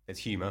there's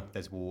humour,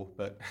 there's war,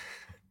 but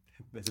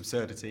there's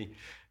absurdity.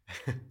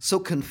 So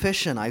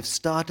confession, I've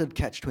started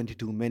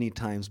Catch-22 many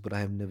times, but I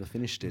have never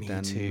finished it.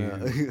 Me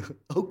too.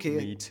 Okay.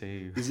 Me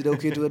too. Is it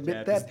okay to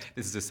admit that?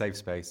 This is a safe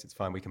space. It's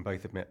fine. We can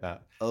both admit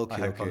that. Okay. I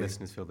hope our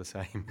listeners feel the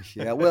same.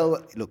 Yeah.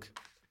 Well, look,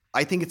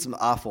 I think it's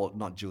our fault,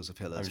 not Joseph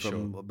Heller's.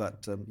 I'm sure.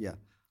 But yeah,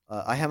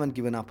 I haven't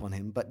given up on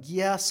him. But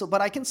yeah,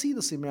 but I can see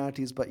the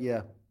similarities. But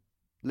yeah,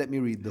 let me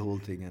read the whole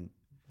thing and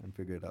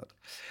figure it out.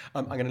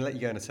 I'm going to let you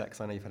go in a sec,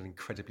 because I know you've had an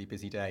incredibly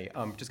busy day.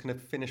 I'm just going to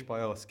finish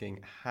by asking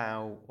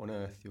how on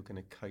earth you're going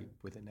to cope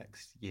with the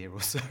next year or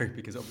so,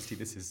 because obviously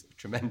this is a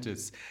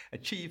tremendous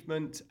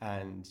achievement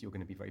and you're going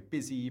to be very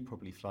busy,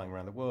 probably flying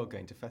around the world,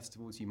 going to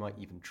festivals. You might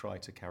even try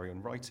to carry on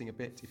writing a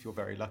bit if you're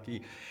very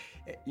lucky.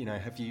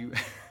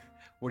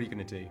 What are you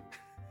going to do?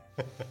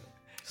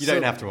 You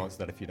don't have to answer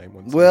that if you don't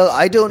want to. Well,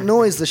 I don't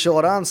know is the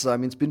short answer. I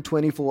mean, it's been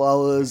 24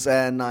 hours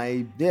and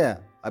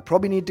I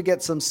probably need to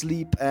get some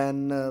sleep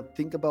and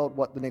think about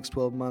what the next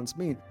 12 months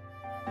mean.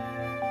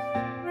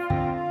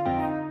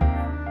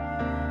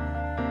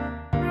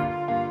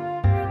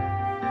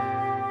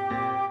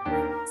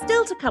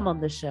 Still to come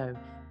on the show,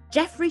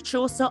 Geoffrey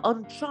Chaucer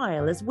on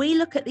trial, as we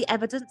look at the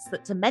evidence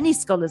that to many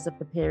scholars of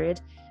the period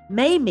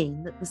may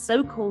mean that the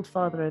so-called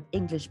father of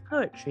English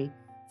poetry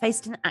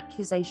faced an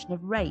accusation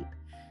of rape,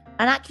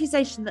 an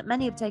accusation that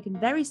many have taken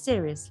very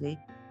seriously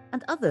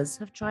and others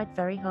have tried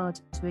very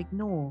hard to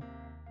ignore.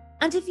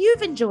 And if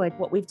you've enjoyed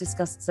what we've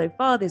discussed so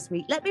far this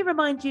week, let me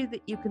remind you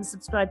that you can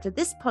subscribe to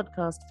this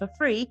podcast for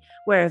free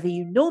wherever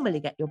you normally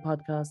get your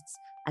podcasts,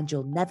 and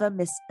you'll never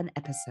miss an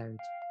episode.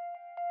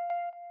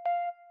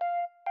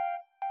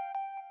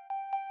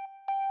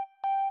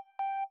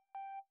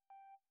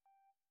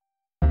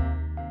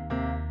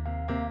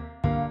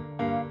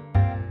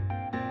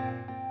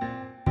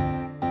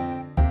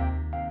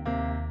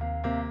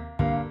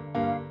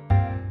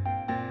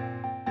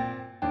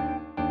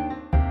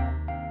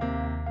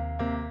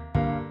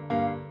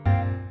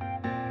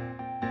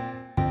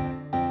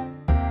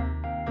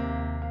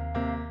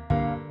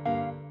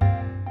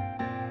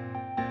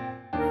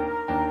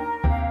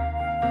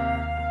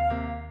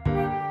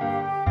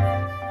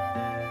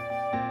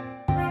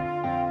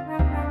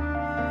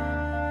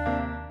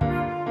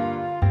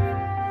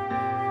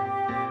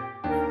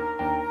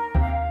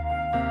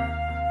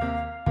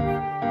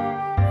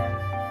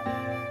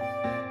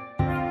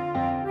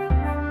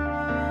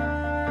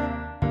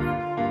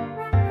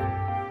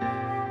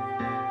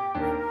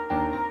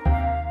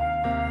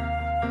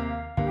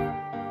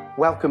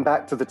 Welcome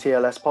back to the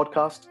TLS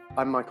podcast.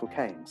 I'm Michael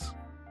Keynes.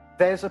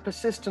 There's a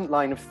persistent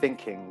line of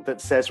thinking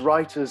that says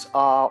writers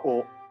are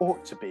or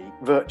ought to be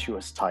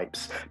virtuous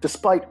types,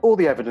 despite all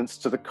the evidence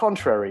to the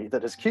contrary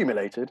that has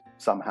accumulated,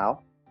 somehow,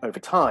 over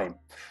time.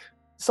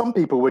 Some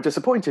people were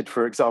disappointed,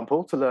 for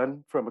example, to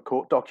learn from a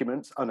court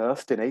document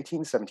unearthed in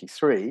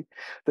 1873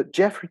 that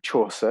Geoffrey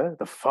Chaucer,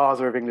 the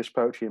father of English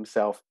poetry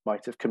himself,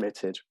 might have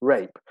committed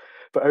rape.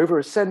 For over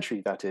a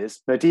century, that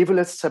is,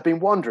 medievalists have been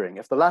wondering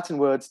if the Latin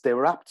words de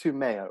raptu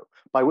meo,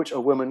 by which a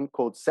woman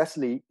called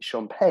Cecily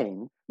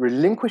Champagne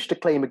relinquished a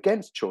claim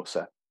against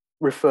Chaucer,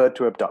 referred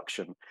to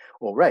abduction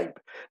or rape.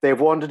 They have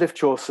wondered if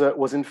Chaucer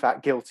was in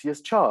fact guilty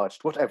as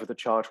charged, whatever the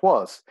charge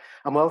was.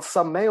 And while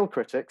some male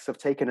critics have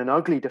taken an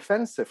ugly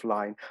defensive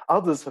line,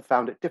 others have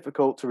found it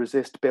difficult to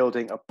resist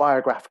building a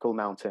biographical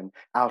mountain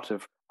out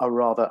of a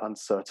rather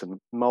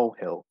uncertain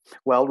molehill.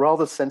 Well,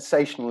 rather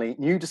sensationally,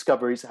 new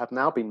discoveries have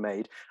now been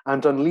made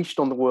and unleashed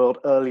on the world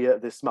earlier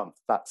this month.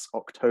 That's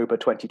October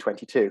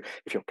 2022,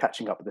 if you're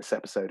catching up with this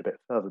episode a bit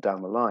further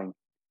down the line.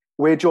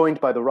 We're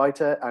joined by the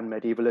writer and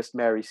medievalist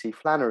Mary C.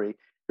 Flannery,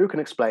 who can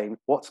explain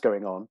what's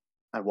going on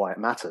and why it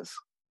matters.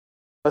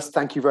 First,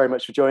 thank you very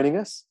much for joining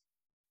us.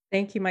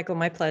 Thank you, Michael.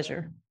 My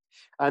pleasure.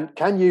 And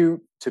can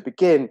you, to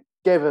begin,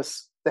 give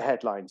us the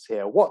headlines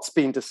here? What's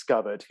been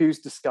discovered? Who's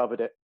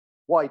discovered it?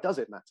 Why does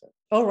it matter?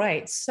 All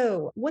right.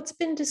 So what's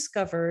been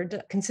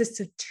discovered consists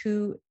of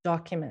two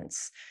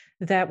documents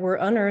that were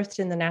unearthed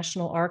in the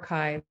National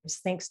Archives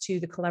thanks to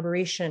the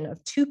collaboration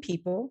of two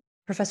people,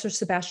 Professor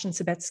Sebastian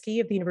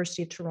Sebetsky of the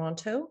University of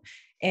Toronto,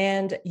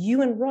 and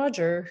Ewan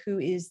Roger, who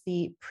is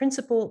the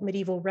principal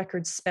medieval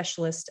records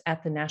specialist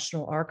at the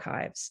National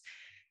Archives.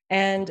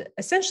 And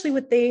essentially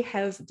what they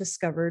have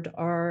discovered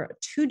are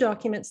two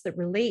documents that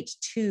relate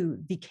to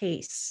the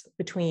case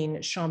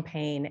between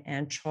Champagne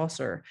and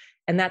Chaucer.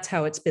 And that's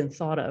how it's been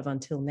thought of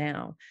until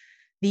now.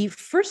 The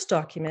first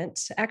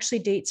document actually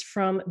dates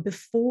from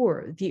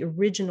before the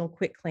original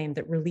quitclaim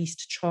that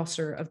released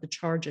Chaucer of the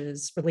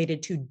charges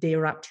related to de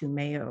raptu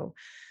meo.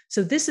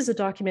 So this is a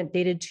document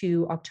dated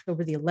to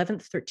October the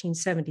 11th,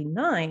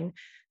 1379,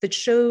 that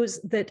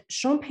shows that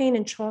Champagne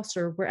and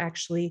Chaucer were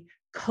actually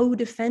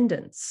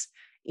co-defendants.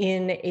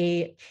 in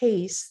a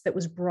case that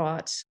was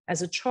brought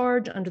as a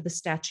charge under the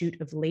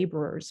Statute of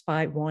Laborers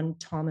by one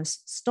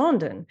Thomas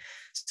Stondon.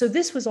 So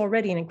this was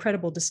already an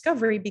incredible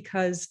discovery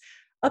because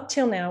up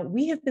till now,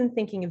 we have been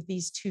thinking of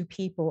these two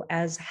people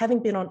as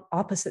having been on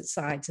opposite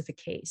sides of a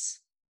case.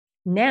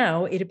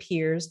 Now it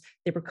appears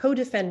they were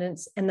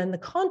co-defendants, and then the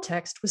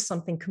context was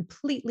something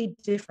completely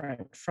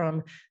different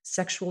from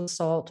sexual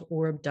assault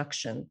or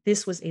abduction.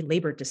 This was a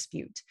labor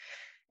dispute.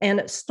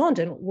 And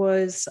Stondon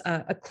was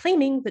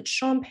claiming that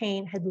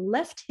Champagne had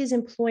left his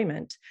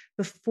employment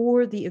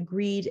before the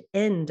agreed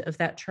end of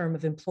that term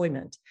of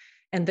employment,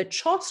 and that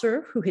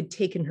Chaucer, who had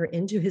taken her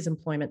into his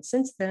employment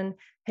since then,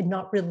 had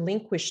not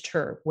relinquished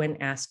her when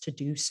asked to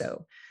do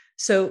so.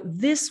 So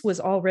this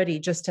was already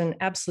just an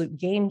absolute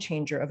game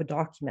changer of a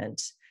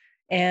document.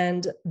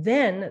 And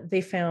then they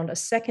found a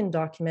second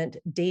document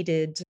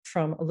dated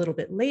from a little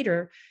bit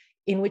later,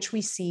 in which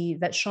we see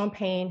that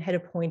Champagne had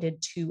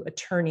appointed two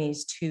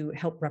attorneys to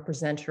help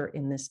represent her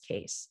in this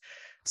case.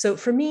 So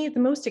for me, the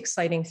most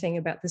exciting thing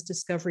about this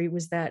discovery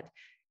was that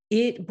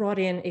it brought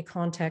in a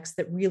context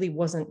that really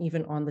wasn't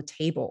even on the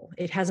table.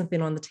 It hasn't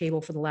been on the table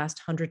for the last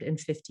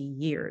 150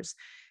 years.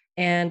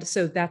 And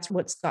so that's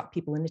what's got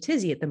people in a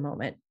tizzy at the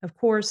moment. Of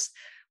course,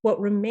 what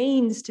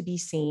remains to be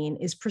seen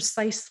is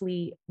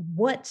precisely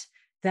what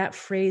that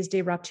phrase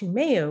de raptu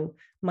meo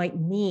might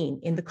mean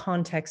in the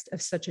context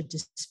of such a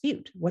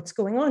dispute. What's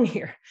going on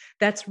here?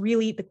 That's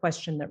really the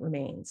question that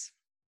remains.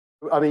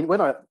 I mean, when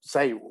I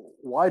say,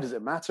 why does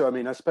it matter? I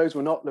mean, I suppose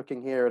we're not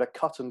looking here at a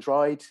cut and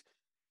dried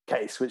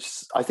case,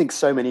 which I think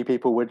so many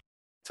people would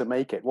to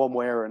make it one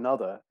way or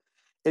another.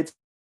 It's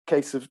a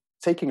case of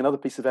taking another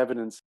piece of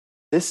evidence,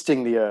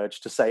 listing the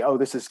urge to say, oh,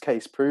 this is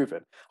case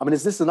proven. I mean,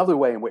 is this another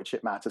way in which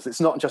it matters?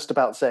 It's not just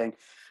about saying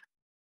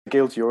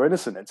guilty or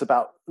innocent. It's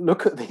about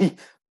look at the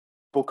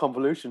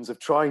convolutions of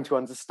trying to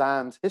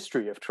understand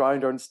history, of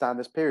trying to understand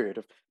this period,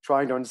 of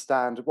trying to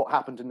understand what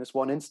happened in this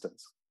one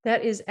instance.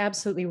 That is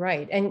absolutely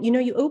right. And,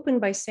 you open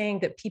by saying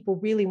that people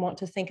really want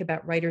to think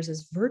about writers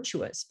as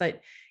virtuous, but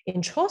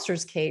in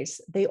Chaucer's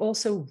case, they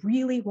also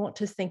really want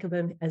to think of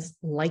them as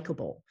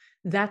likable.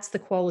 That's the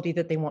quality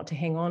that they want to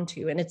hang on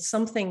to. And it's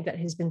something that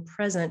has been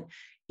present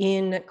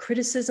in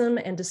criticism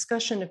and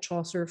discussion of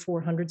Chaucer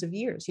for hundreds of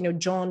years.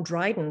 John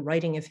Dryden,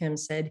 writing of him,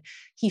 said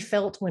he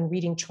felt when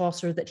reading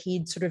Chaucer that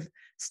he'd sort of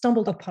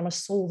stumbled upon a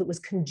soul that was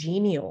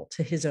congenial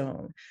to his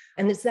own.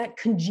 And it's that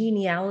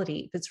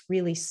congeniality that's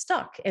really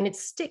stuck, and it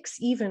sticks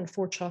even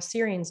for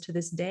Chaucerians to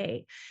this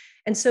day.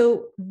 And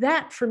so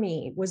that, for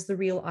me, was the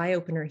real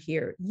eye-opener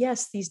here.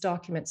 Yes, these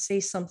documents say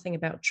something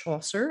about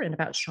Chaucer and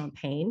about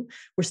Champagne.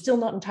 We're still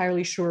not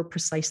entirely sure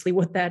precisely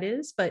what that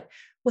is, but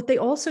what they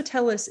also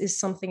tell us is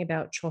something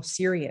about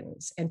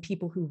Chaucerians and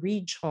people who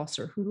read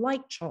Chaucer, who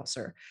like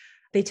Chaucer.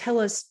 They tell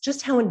us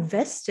just how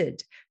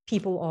invested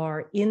people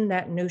are in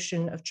that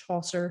notion of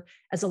Chaucer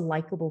as a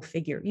likable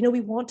figure.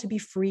 We want to be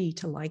free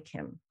to like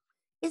him.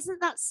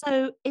 Isn't that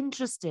so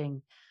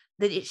interesting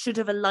that it should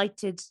have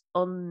alighted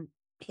on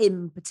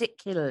him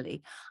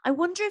particularly? I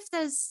wonder if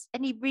there's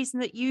any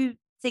reason that you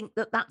think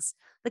that that's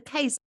the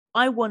case.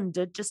 I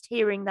wondered, just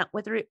hearing that,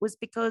 whether it was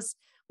because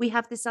we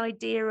have this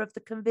idea of the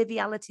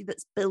conviviality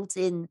that's built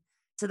in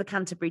to the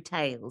Canterbury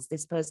Tales,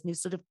 this person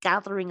who's sort of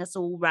gathering us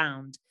all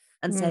round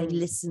and saying,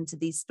 listen to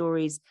these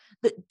stories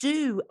that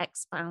do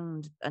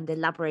expound and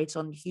elaborate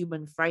on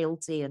human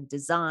frailty and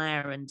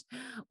desire and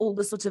all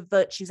the sort of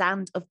virtues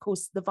and, of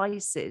course, the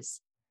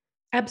vices.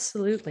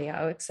 Absolutely,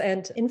 Alex.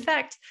 And in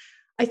fact,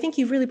 I think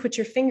you've really put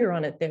your finger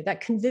on it there.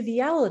 That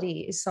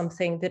conviviality is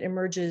something that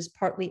emerges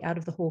partly out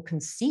of the whole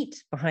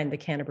conceit behind the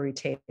Canterbury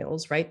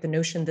Tales, right? The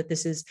notion that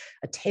this is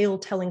a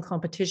tale-telling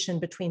competition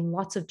between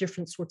lots of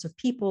different sorts of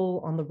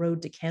people on the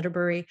road to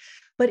Canterbury.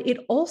 But it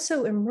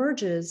also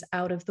emerges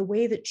out of the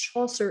way that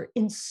Chaucer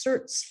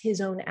inserts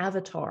his own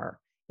avatar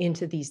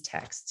into these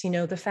texts.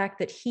 The fact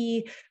that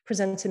he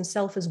presents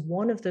himself as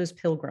one of those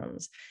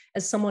pilgrims,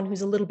 as someone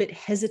who's a little bit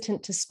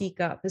hesitant to speak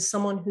up, as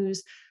someone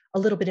who's a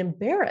little bit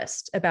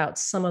embarrassed about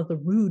some of the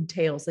rude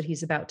tales that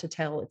he's about to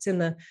tell. It's in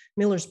the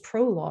Miller's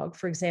prologue,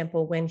 for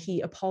example, when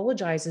he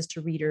apologizes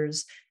to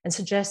readers and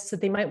suggests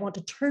that they might want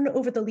to turn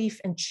over the leaf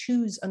and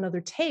choose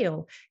another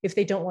tale if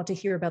they don't want to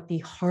hear about the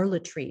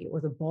harlotry or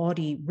the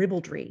bawdy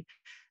ribaldry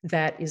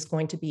that is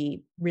going to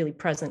be really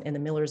present in the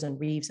Miller's and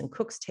Reeves and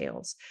Cook's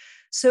tales.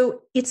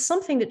 So it's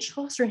something that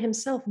Chaucer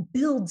himself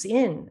builds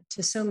in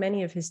to so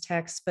many of his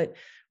texts, but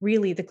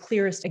really the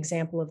clearest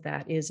example of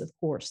that is, of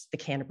course, the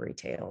Canterbury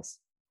Tales.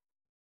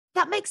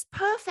 That makes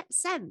perfect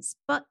sense.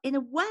 But in a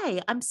way,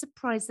 I'm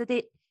surprised that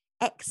it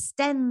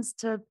extends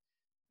to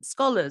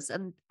scholars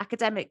and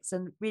academics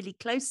and really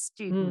close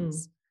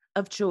students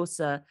of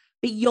Chaucer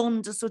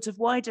beyond a sort of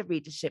wider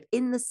readership,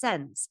 in the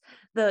sense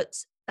that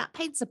that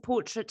paints a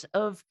portrait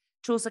of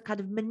Chaucer kind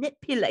of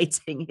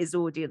manipulating his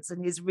audience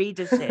and his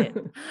readership.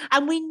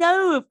 And we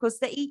know, of course,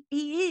 that he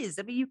is.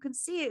 I mean, you can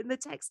see it in the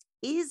text,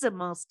 is a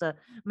master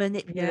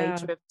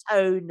manipulator of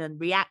tone and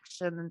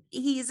reaction. And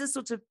he is a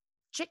sort of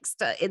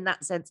trickster in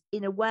that sense,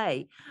 in a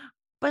way.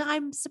 But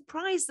I'm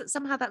surprised that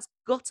somehow that's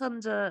got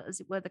under,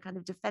 as it were, the kind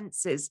of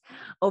defenses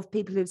of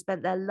people who've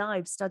spent their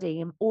lives studying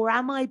him. Or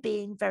am I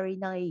being very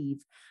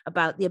naive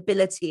about the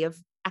ability of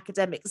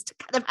academics to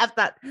kind of have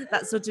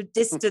that sort of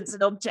distance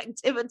and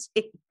objectivity?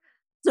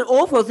 It's an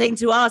awful thing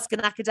to ask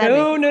an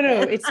academic.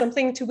 No. It's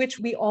something to which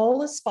we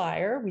all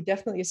aspire. We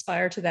definitely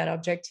aspire to that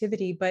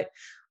objectivity. But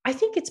I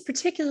think it's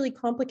particularly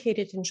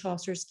complicated in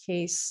Chaucer's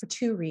case for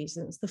two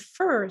reasons. The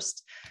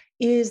first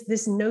is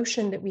this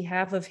notion that we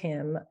have of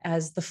him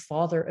as the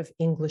father of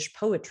English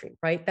poetry,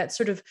 right? That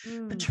sort of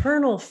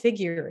paternal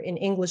figure in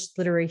English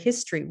literary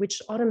history,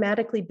 which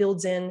automatically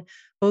builds in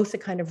both a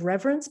kind of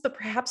reverence, but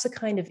perhaps a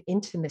kind of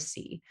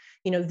intimacy.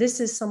 You know, this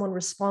is someone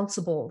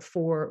responsible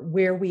for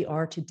where we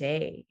are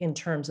today in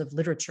terms of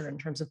literature, in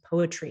terms of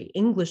poetry,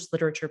 English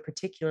literature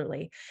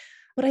particularly.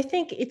 But I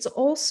think it's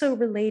also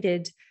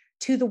related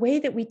to the way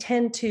that we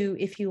tend to,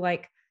 if you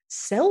like,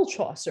 sell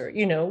Chaucer.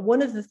 You know,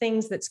 one of the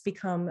things that's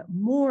become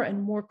more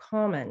and more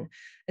common,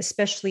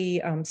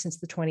 especially since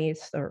the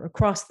 20th or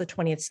across the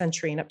 20th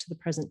century and up to the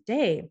present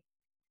day,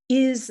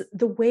 is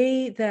the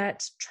way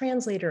that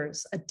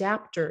translators,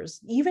 adapters,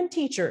 even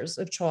teachers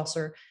of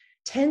Chaucer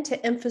tend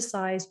to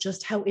emphasize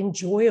just how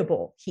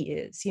enjoyable he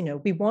is. You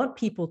know, we want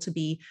people to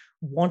be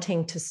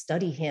wanting to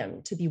study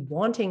him, to be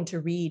wanting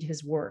to read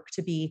his work,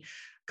 to be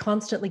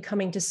constantly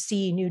coming to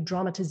see new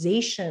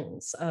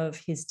dramatizations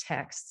of his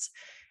texts.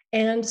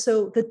 And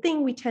so the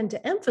thing we tend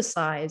to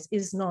emphasize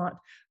is not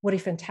what a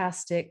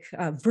fantastic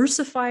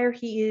versifier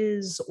he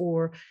is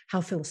or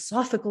how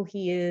philosophical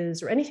he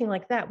is or anything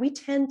like that. We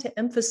tend to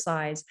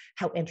emphasize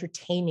how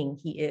entertaining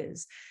he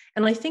is.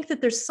 And I think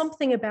that there's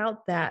something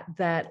about that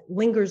that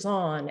lingers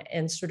on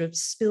and sort of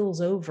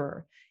spills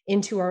over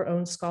into our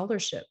own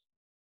scholarship.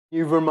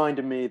 You've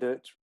reminded me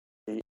that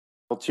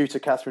tutor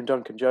Catherine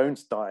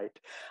Duncan-Jones died,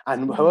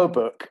 and her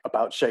book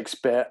about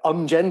Shakespeare,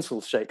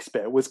 Ungentle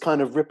Shakespeare, was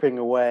kind of ripping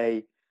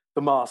away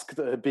the mask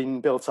that had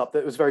been built up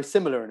that was very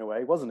similar in a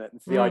way, wasn't it?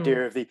 It's the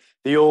idea of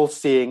the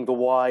all-seeing, the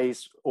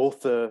wise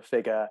author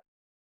figure.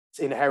 It's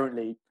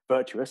inherently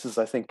virtuous, as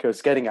I think I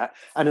was getting at.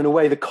 And in a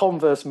way, the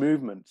converse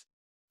movement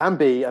can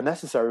be a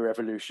necessary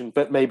revolution,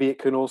 but maybe it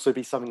can also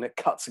be something that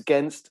cuts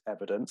against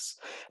evidence.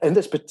 In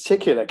this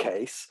particular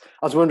case,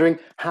 I was wondering,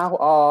 how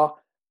are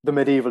the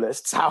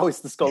medievalists, how is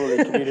the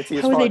scholarly community?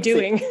 How are they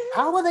doing?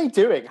 How are they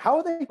doing? How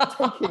are they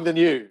taking the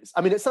news?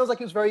 I mean, it sounds like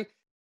it was very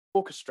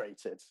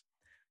orchestrated.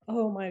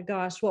 Oh my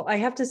gosh. Well, I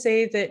have to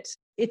say that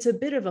it's a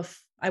bit of a,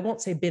 I won't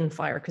say bin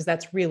fire because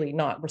that's really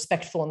not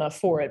respectful enough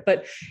for it,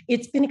 but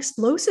it's been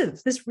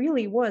explosive. This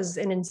really was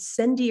an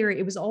incendiary,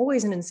 it was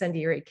always an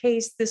incendiary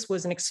case. This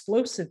was an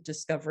explosive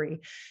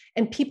discovery.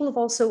 And people have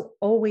also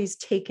always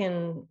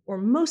taken, or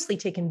mostly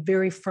taken,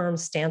 very firm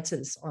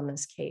stances on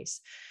this case.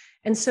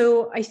 And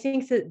so I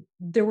think that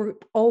there were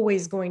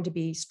always going to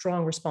be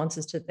strong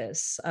responses to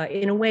this.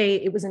 In a way,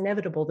 it was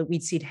inevitable that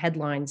we'd see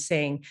headlines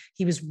saying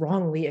he was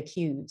wrongly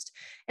accused.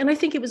 And I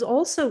think it was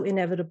also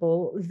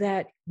inevitable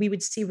that we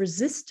would see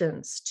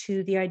resistance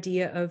to the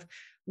idea of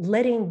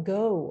letting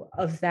go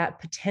of that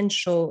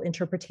potential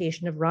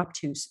interpretation of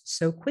raptus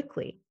so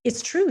quickly.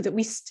 It's true that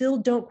we still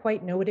don't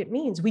quite know what it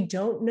means. We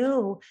don't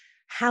know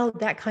how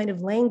that kind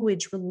of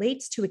language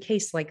relates to a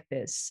case like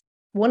this.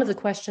 One of the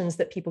questions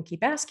that people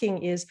keep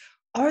asking is,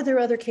 are there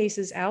other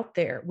cases out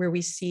there where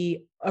we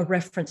see a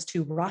reference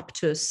to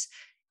raptus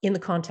in the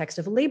context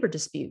of a labor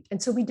dispute?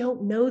 And so we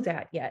don't know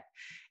that yet.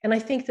 And I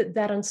think that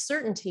that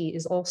uncertainty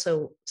is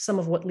also some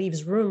of what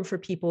leaves room for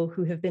people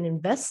who have been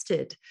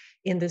invested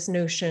in this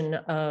notion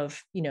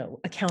of, you know,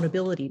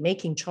 accountability,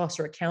 making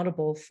Chaucer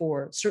accountable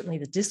for certainly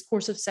the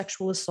discourse of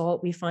sexual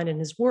assault we find in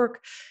his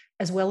work,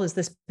 as well as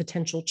this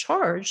potential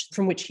charge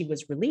from which he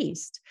was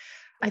released.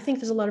 I think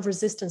there's a lot of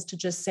resistance to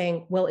just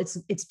saying, well,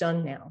 it's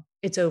done now.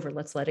 It's over.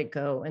 Let's let it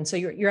go. And so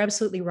you're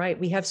absolutely right.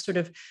 We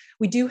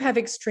do have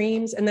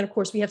extremes. And then of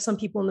course we have some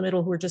people in the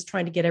middle who are just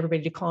trying to get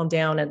everybody to calm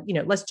down and, you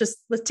know, let's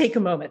take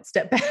a moment,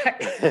 step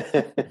back.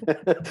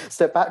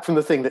 Step back from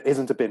the thing that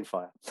isn't a bin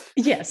fire.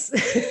 Yes.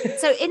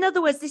 So in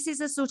other words, this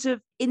is a sort of,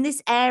 in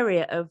this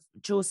area of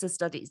Chaucer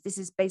studies, this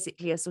is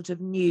basically a sort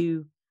of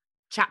new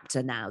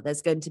chapter now.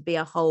 There's going to be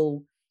a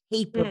whole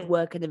heap of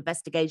work and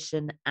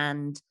investigation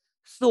and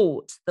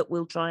thought that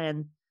we'll try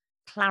and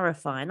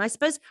clarify. And I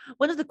suppose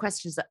one of the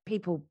questions that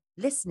people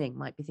listening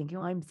might be thinking,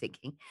 I'm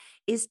thinking,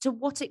 is to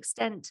what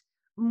extent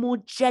more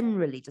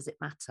generally does it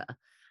matter?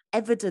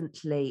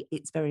 Evidently,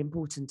 it's very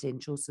important in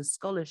Chaucer's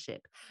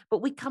scholarship,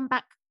 but we come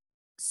back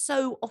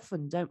so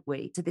often, don't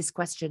we, to this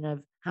question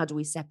of how do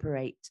we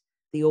separate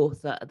the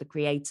author, the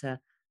creator,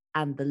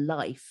 and the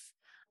life?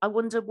 I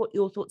wonder what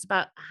your thoughts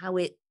about how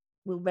it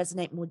will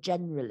resonate more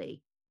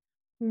generally.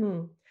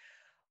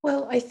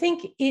 Well, I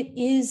think it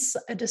is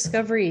a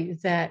discovery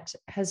that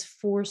has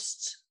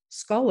forced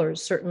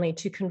scholars certainly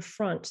to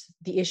confront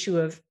the issue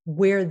of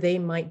where they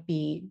might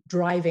be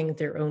driving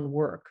their own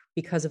work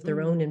because of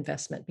their own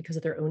investment, because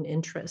of their own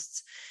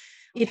interests.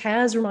 it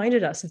has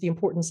reminded us of the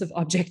importance of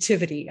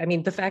objectivity. I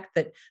mean, the fact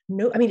that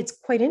it's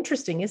quite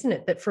interesting, isn't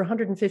it, that for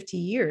 150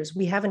 years,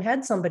 we haven't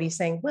had somebody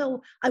saying,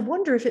 well, I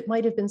wonder if it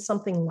might have been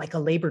something like a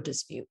labor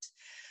dispute.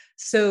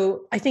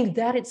 So I think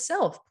that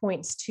itself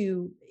points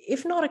to,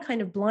 if not a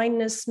kind of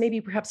blindness, maybe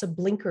perhaps a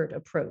blinkered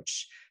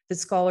approach that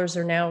scholars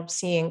are now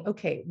seeing,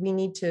 okay, we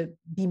need to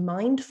be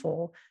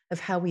mindful of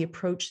how we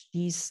approach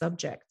these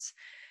subjects.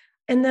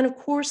 And then, of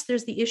course,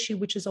 there's the issue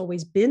which has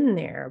always been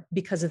there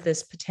because of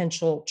this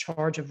potential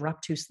charge of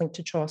raptus linked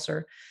to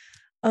Chaucer,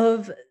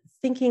 of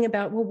thinking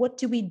about, well, what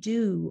do we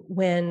do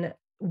when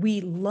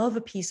we love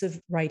a piece of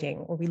writing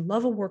or we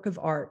love a work of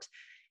art,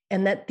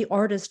 and that the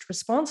artist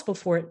responsible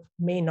for it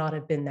may not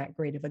have been that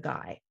great of a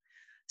guy?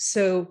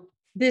 So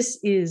this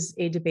is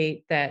a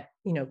debate that,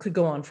 could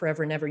go on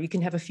forever and ever. You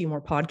can have a few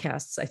more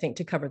podcasts, I think,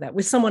 to cover that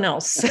with someone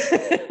else.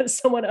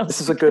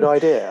 This is a good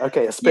idea.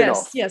 Okay, a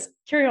spin-off. Yes,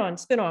 carry on,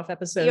 spin-off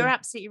episode. You're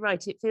absolutely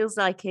right. It feels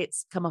like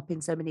it's come up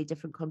in so many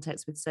different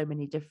contexts with so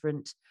many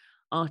different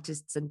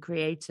artists and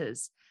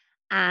creators.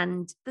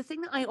 And the thing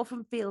that I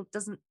often feel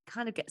doesn't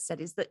kind of get said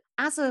is that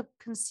as a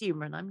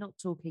consumer, and I'm not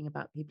talking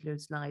about people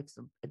whose lives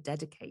are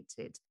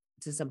dedicated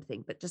to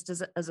something, but just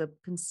as a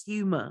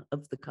consumer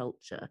of the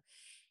culture,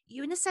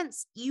 you, in a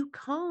sense, you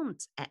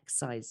can't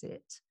excise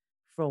it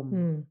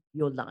from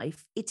your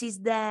life. It is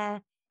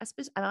there. I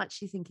suppose I'm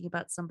actually thinking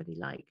about somebody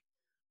like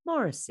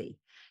Morrissey,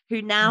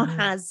 who now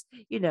has,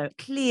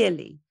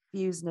 clearly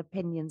views and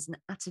opinions and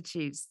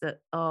attitudes that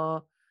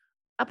are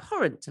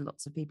abhorrent to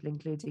lots of people,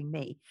 including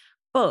me.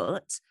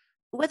 But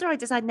whether I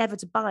decide never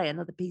to buy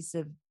another piece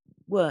of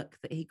work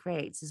that he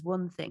creates is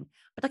one thing,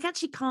 but I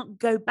actually can't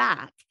go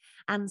back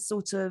and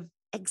sort of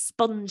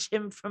expunge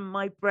him from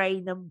my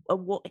brain and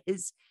what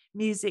his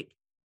music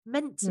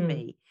meant to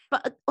me.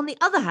 But on the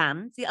other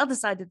hand, the other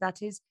side of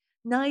that is,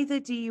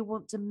 neither do you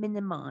want to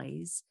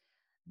minimize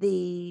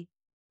the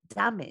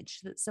damage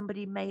that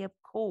somebody may have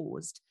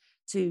caused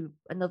to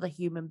another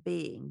human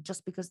being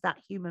just because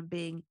that human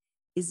being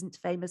isn't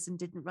famous and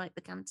didn't write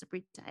the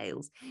Canterbury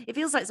Tales. It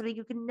feels like something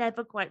you can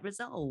never quite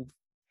resolve.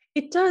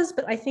 It does,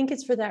 but I think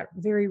it's for that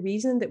very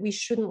reason that we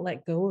shouldn't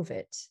let go of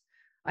it.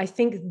 I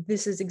think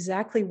this is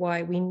exactly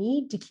why we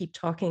need to keep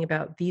talking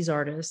about these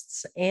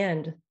artists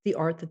and the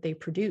art that they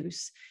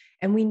produce.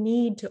 And we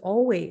need to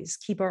always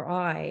keep our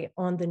eye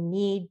on the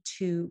need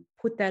to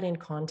put that in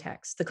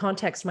context. The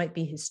context might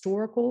be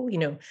historical,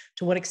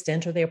 to what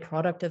extent are they a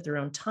product of their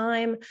own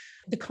time?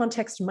 The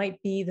context might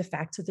be the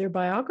facts of their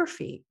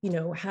biography.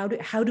 How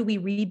do we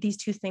read these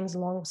two things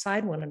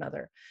alongside one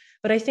another?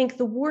 But I think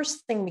the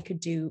worst thing we could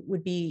do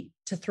would be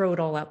to throw it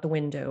all out the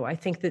window. I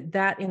think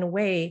that in a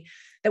way,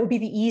 that would be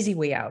the easy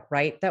way out,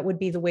 right? That would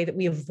be the way that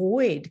we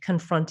avoid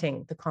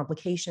confronting the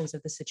complications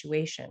of the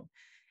situation.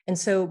 And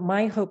so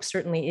my hope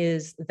certainly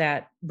is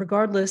that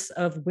regardless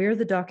of where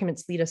the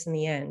documents lead us in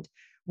the end,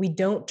 we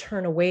don't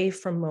turn away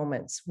from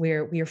moments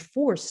where we are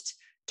forced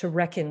to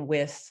reckon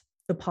with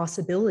the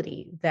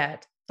possibility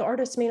that the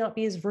artists may not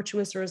be as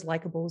virtuous or as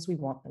likable as we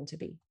want them to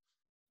be.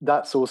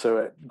 That's also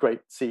a great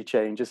sea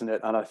change, isn't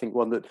it? And I think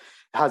one that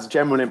has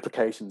general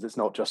implications. It's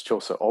not just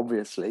Chaucer,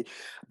 obviously,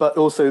 but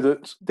also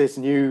that this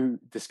new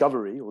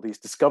discovery, or these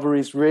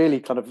discoveries, really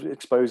kind of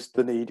expose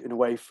the need in a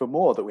way for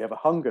more, that we have a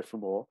hunger for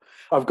more.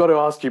 I've got to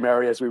ask you,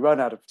 Mary, as we run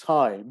out of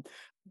time,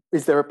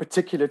 is there a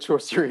particular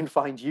Chaucerian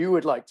find you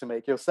would like to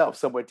make yourself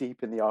somewhere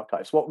deep in the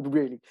archives? What would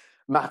really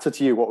matter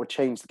to you? What would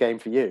change the game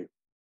for you?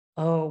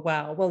 Oh,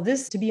 wow. Well,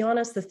 to be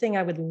honest, the thing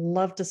I would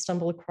love to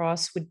stumble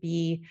across would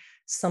be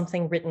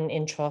something written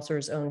in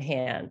Chaucer's own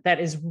hand. That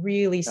is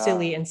really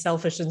silly and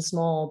selfish and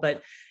small,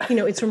 but,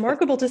 it's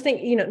remarkable to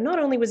think, not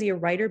only was he a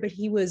writer, but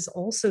he was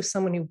also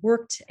someone who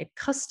worked at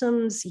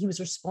customs. He was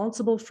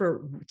responsible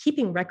for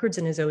keeping records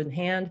in his own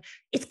hand.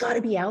 It's got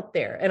to be out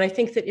there. And I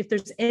think that if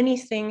there's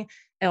anything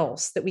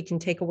else that we can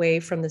take away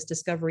from this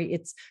discovery,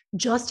 it's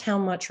just how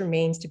much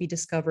remains to be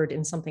discovered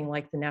in something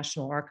like the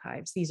National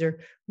Archives. These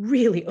are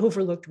really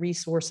overlooked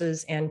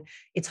resources, and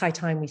it's high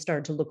time we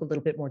started to look a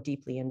little bit more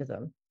deeply into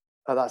them.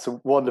 Oh, that's a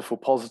wonderful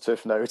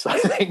positive note, I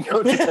think,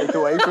 to take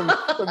away from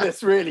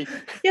this really.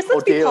 Yes,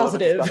 let's be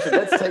positive.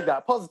 Let's take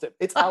that positive.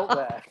 It's out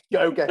there.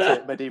 Go get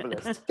it,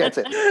 medievalist. Get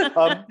it.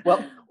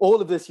 Well, all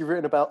of this you've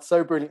written about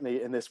so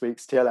brilliantly in this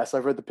week's TLS.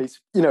 I've read the piece,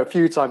 a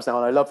few times now,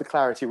 and I love the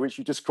clarity with which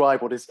you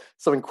describe what is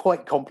something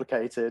quite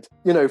complicated,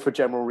 for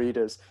general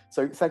readers.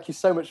 So thank you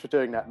so much for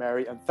doing that,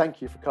 Mary, and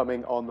thank you for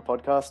coming on the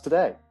podcast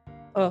today.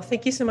 Oh,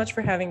 thank you so much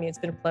for having me. It's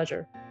been a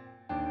pleasure.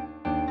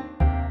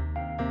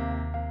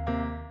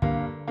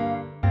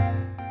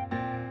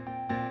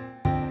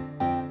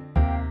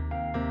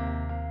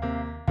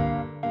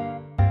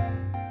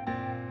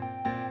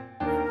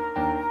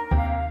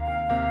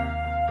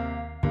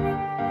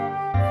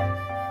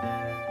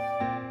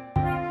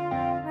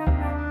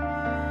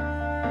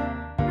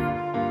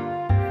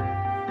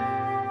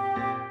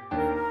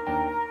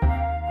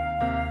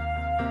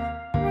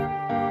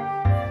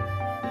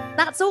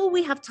 That's all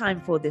we have time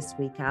for this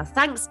week. Our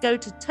thanks go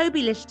to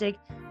Toby Lishtig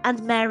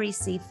and Mary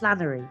C.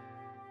 Flannery.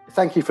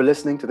 Thank you for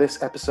listening to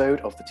this episode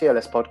of the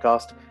TLS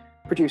podcast,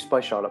 produced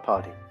by Charlotte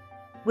Pardee.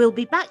 We'll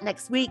be back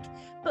next week,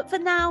 but for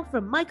now,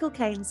 from Michael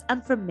Keynes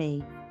and from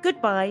me,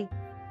 goodbye.